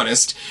 to be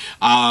honest.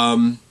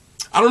 I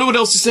don't know what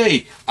else to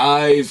say.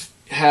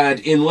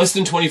 In less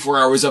than 24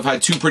 hours, I've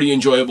had 2 pretty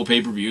enjoyable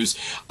pay-per-views.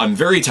 I'm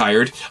very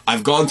tired.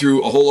 I've gone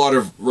through a whole lot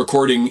of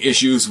recording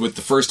issues with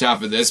the first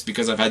half of this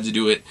because I've had to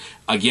do it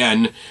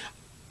again.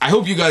 I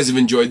hope you guys have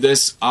enjoyed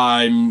this.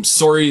 I'm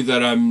sorry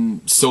that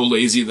I'm so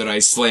lazy that I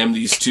slammed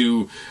these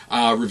 2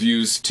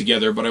 reviews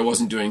together, but I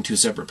wasn't doing 2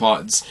 separate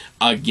pods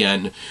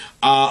again.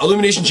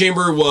 Elimination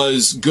Chamber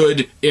was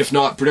good, if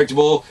not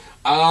predictable.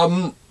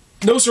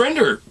 No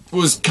Surrender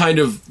was kind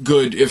of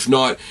good, if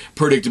not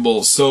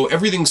predictable. So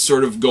everything's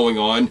sort of going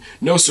on.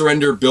 No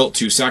Surrender built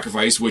to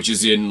Sacrifice, which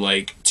is in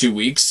like 2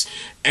 weeks.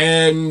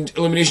 And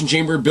Elimination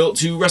Chamber built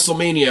to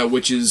WrestleMania,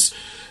 which is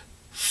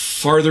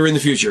farther in the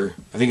future.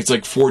 I think it's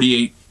like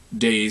 48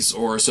 days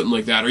or something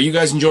like that. Are you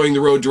guys enjoying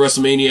the road to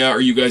WrestleMania?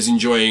 Are you guys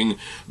enjoying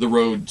the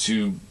road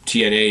to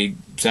TNA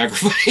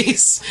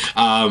Sacrifice?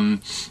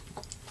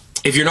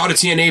 If you're not a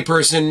TNA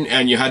person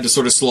and you had to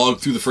sort of slog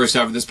through the first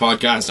half of this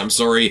podcast, I'm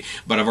sorry,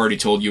 but I've already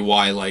told you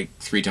why like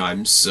 3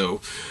 times,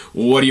 so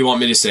what do you want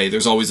me to say?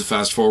 There's always a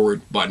fast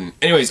forward button.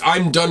 Anyways,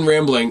 I'm done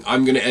rambling.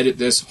 I'm going to edit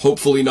this,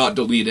 hopefully not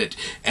delete it,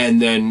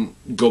 and then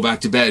go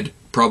back to bed,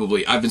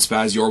 probably. I've been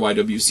Spaz, your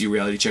YWC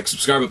Reality Check.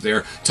 Subscribe up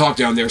there, talk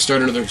down there,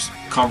 start another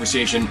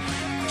conversation.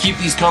 Keep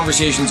these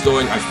conversations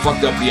going. I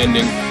fucked up the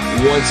ending.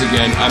 Once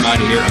again, I'm out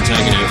of here. I'm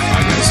tagging out.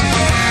 Bye,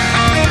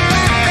 guys.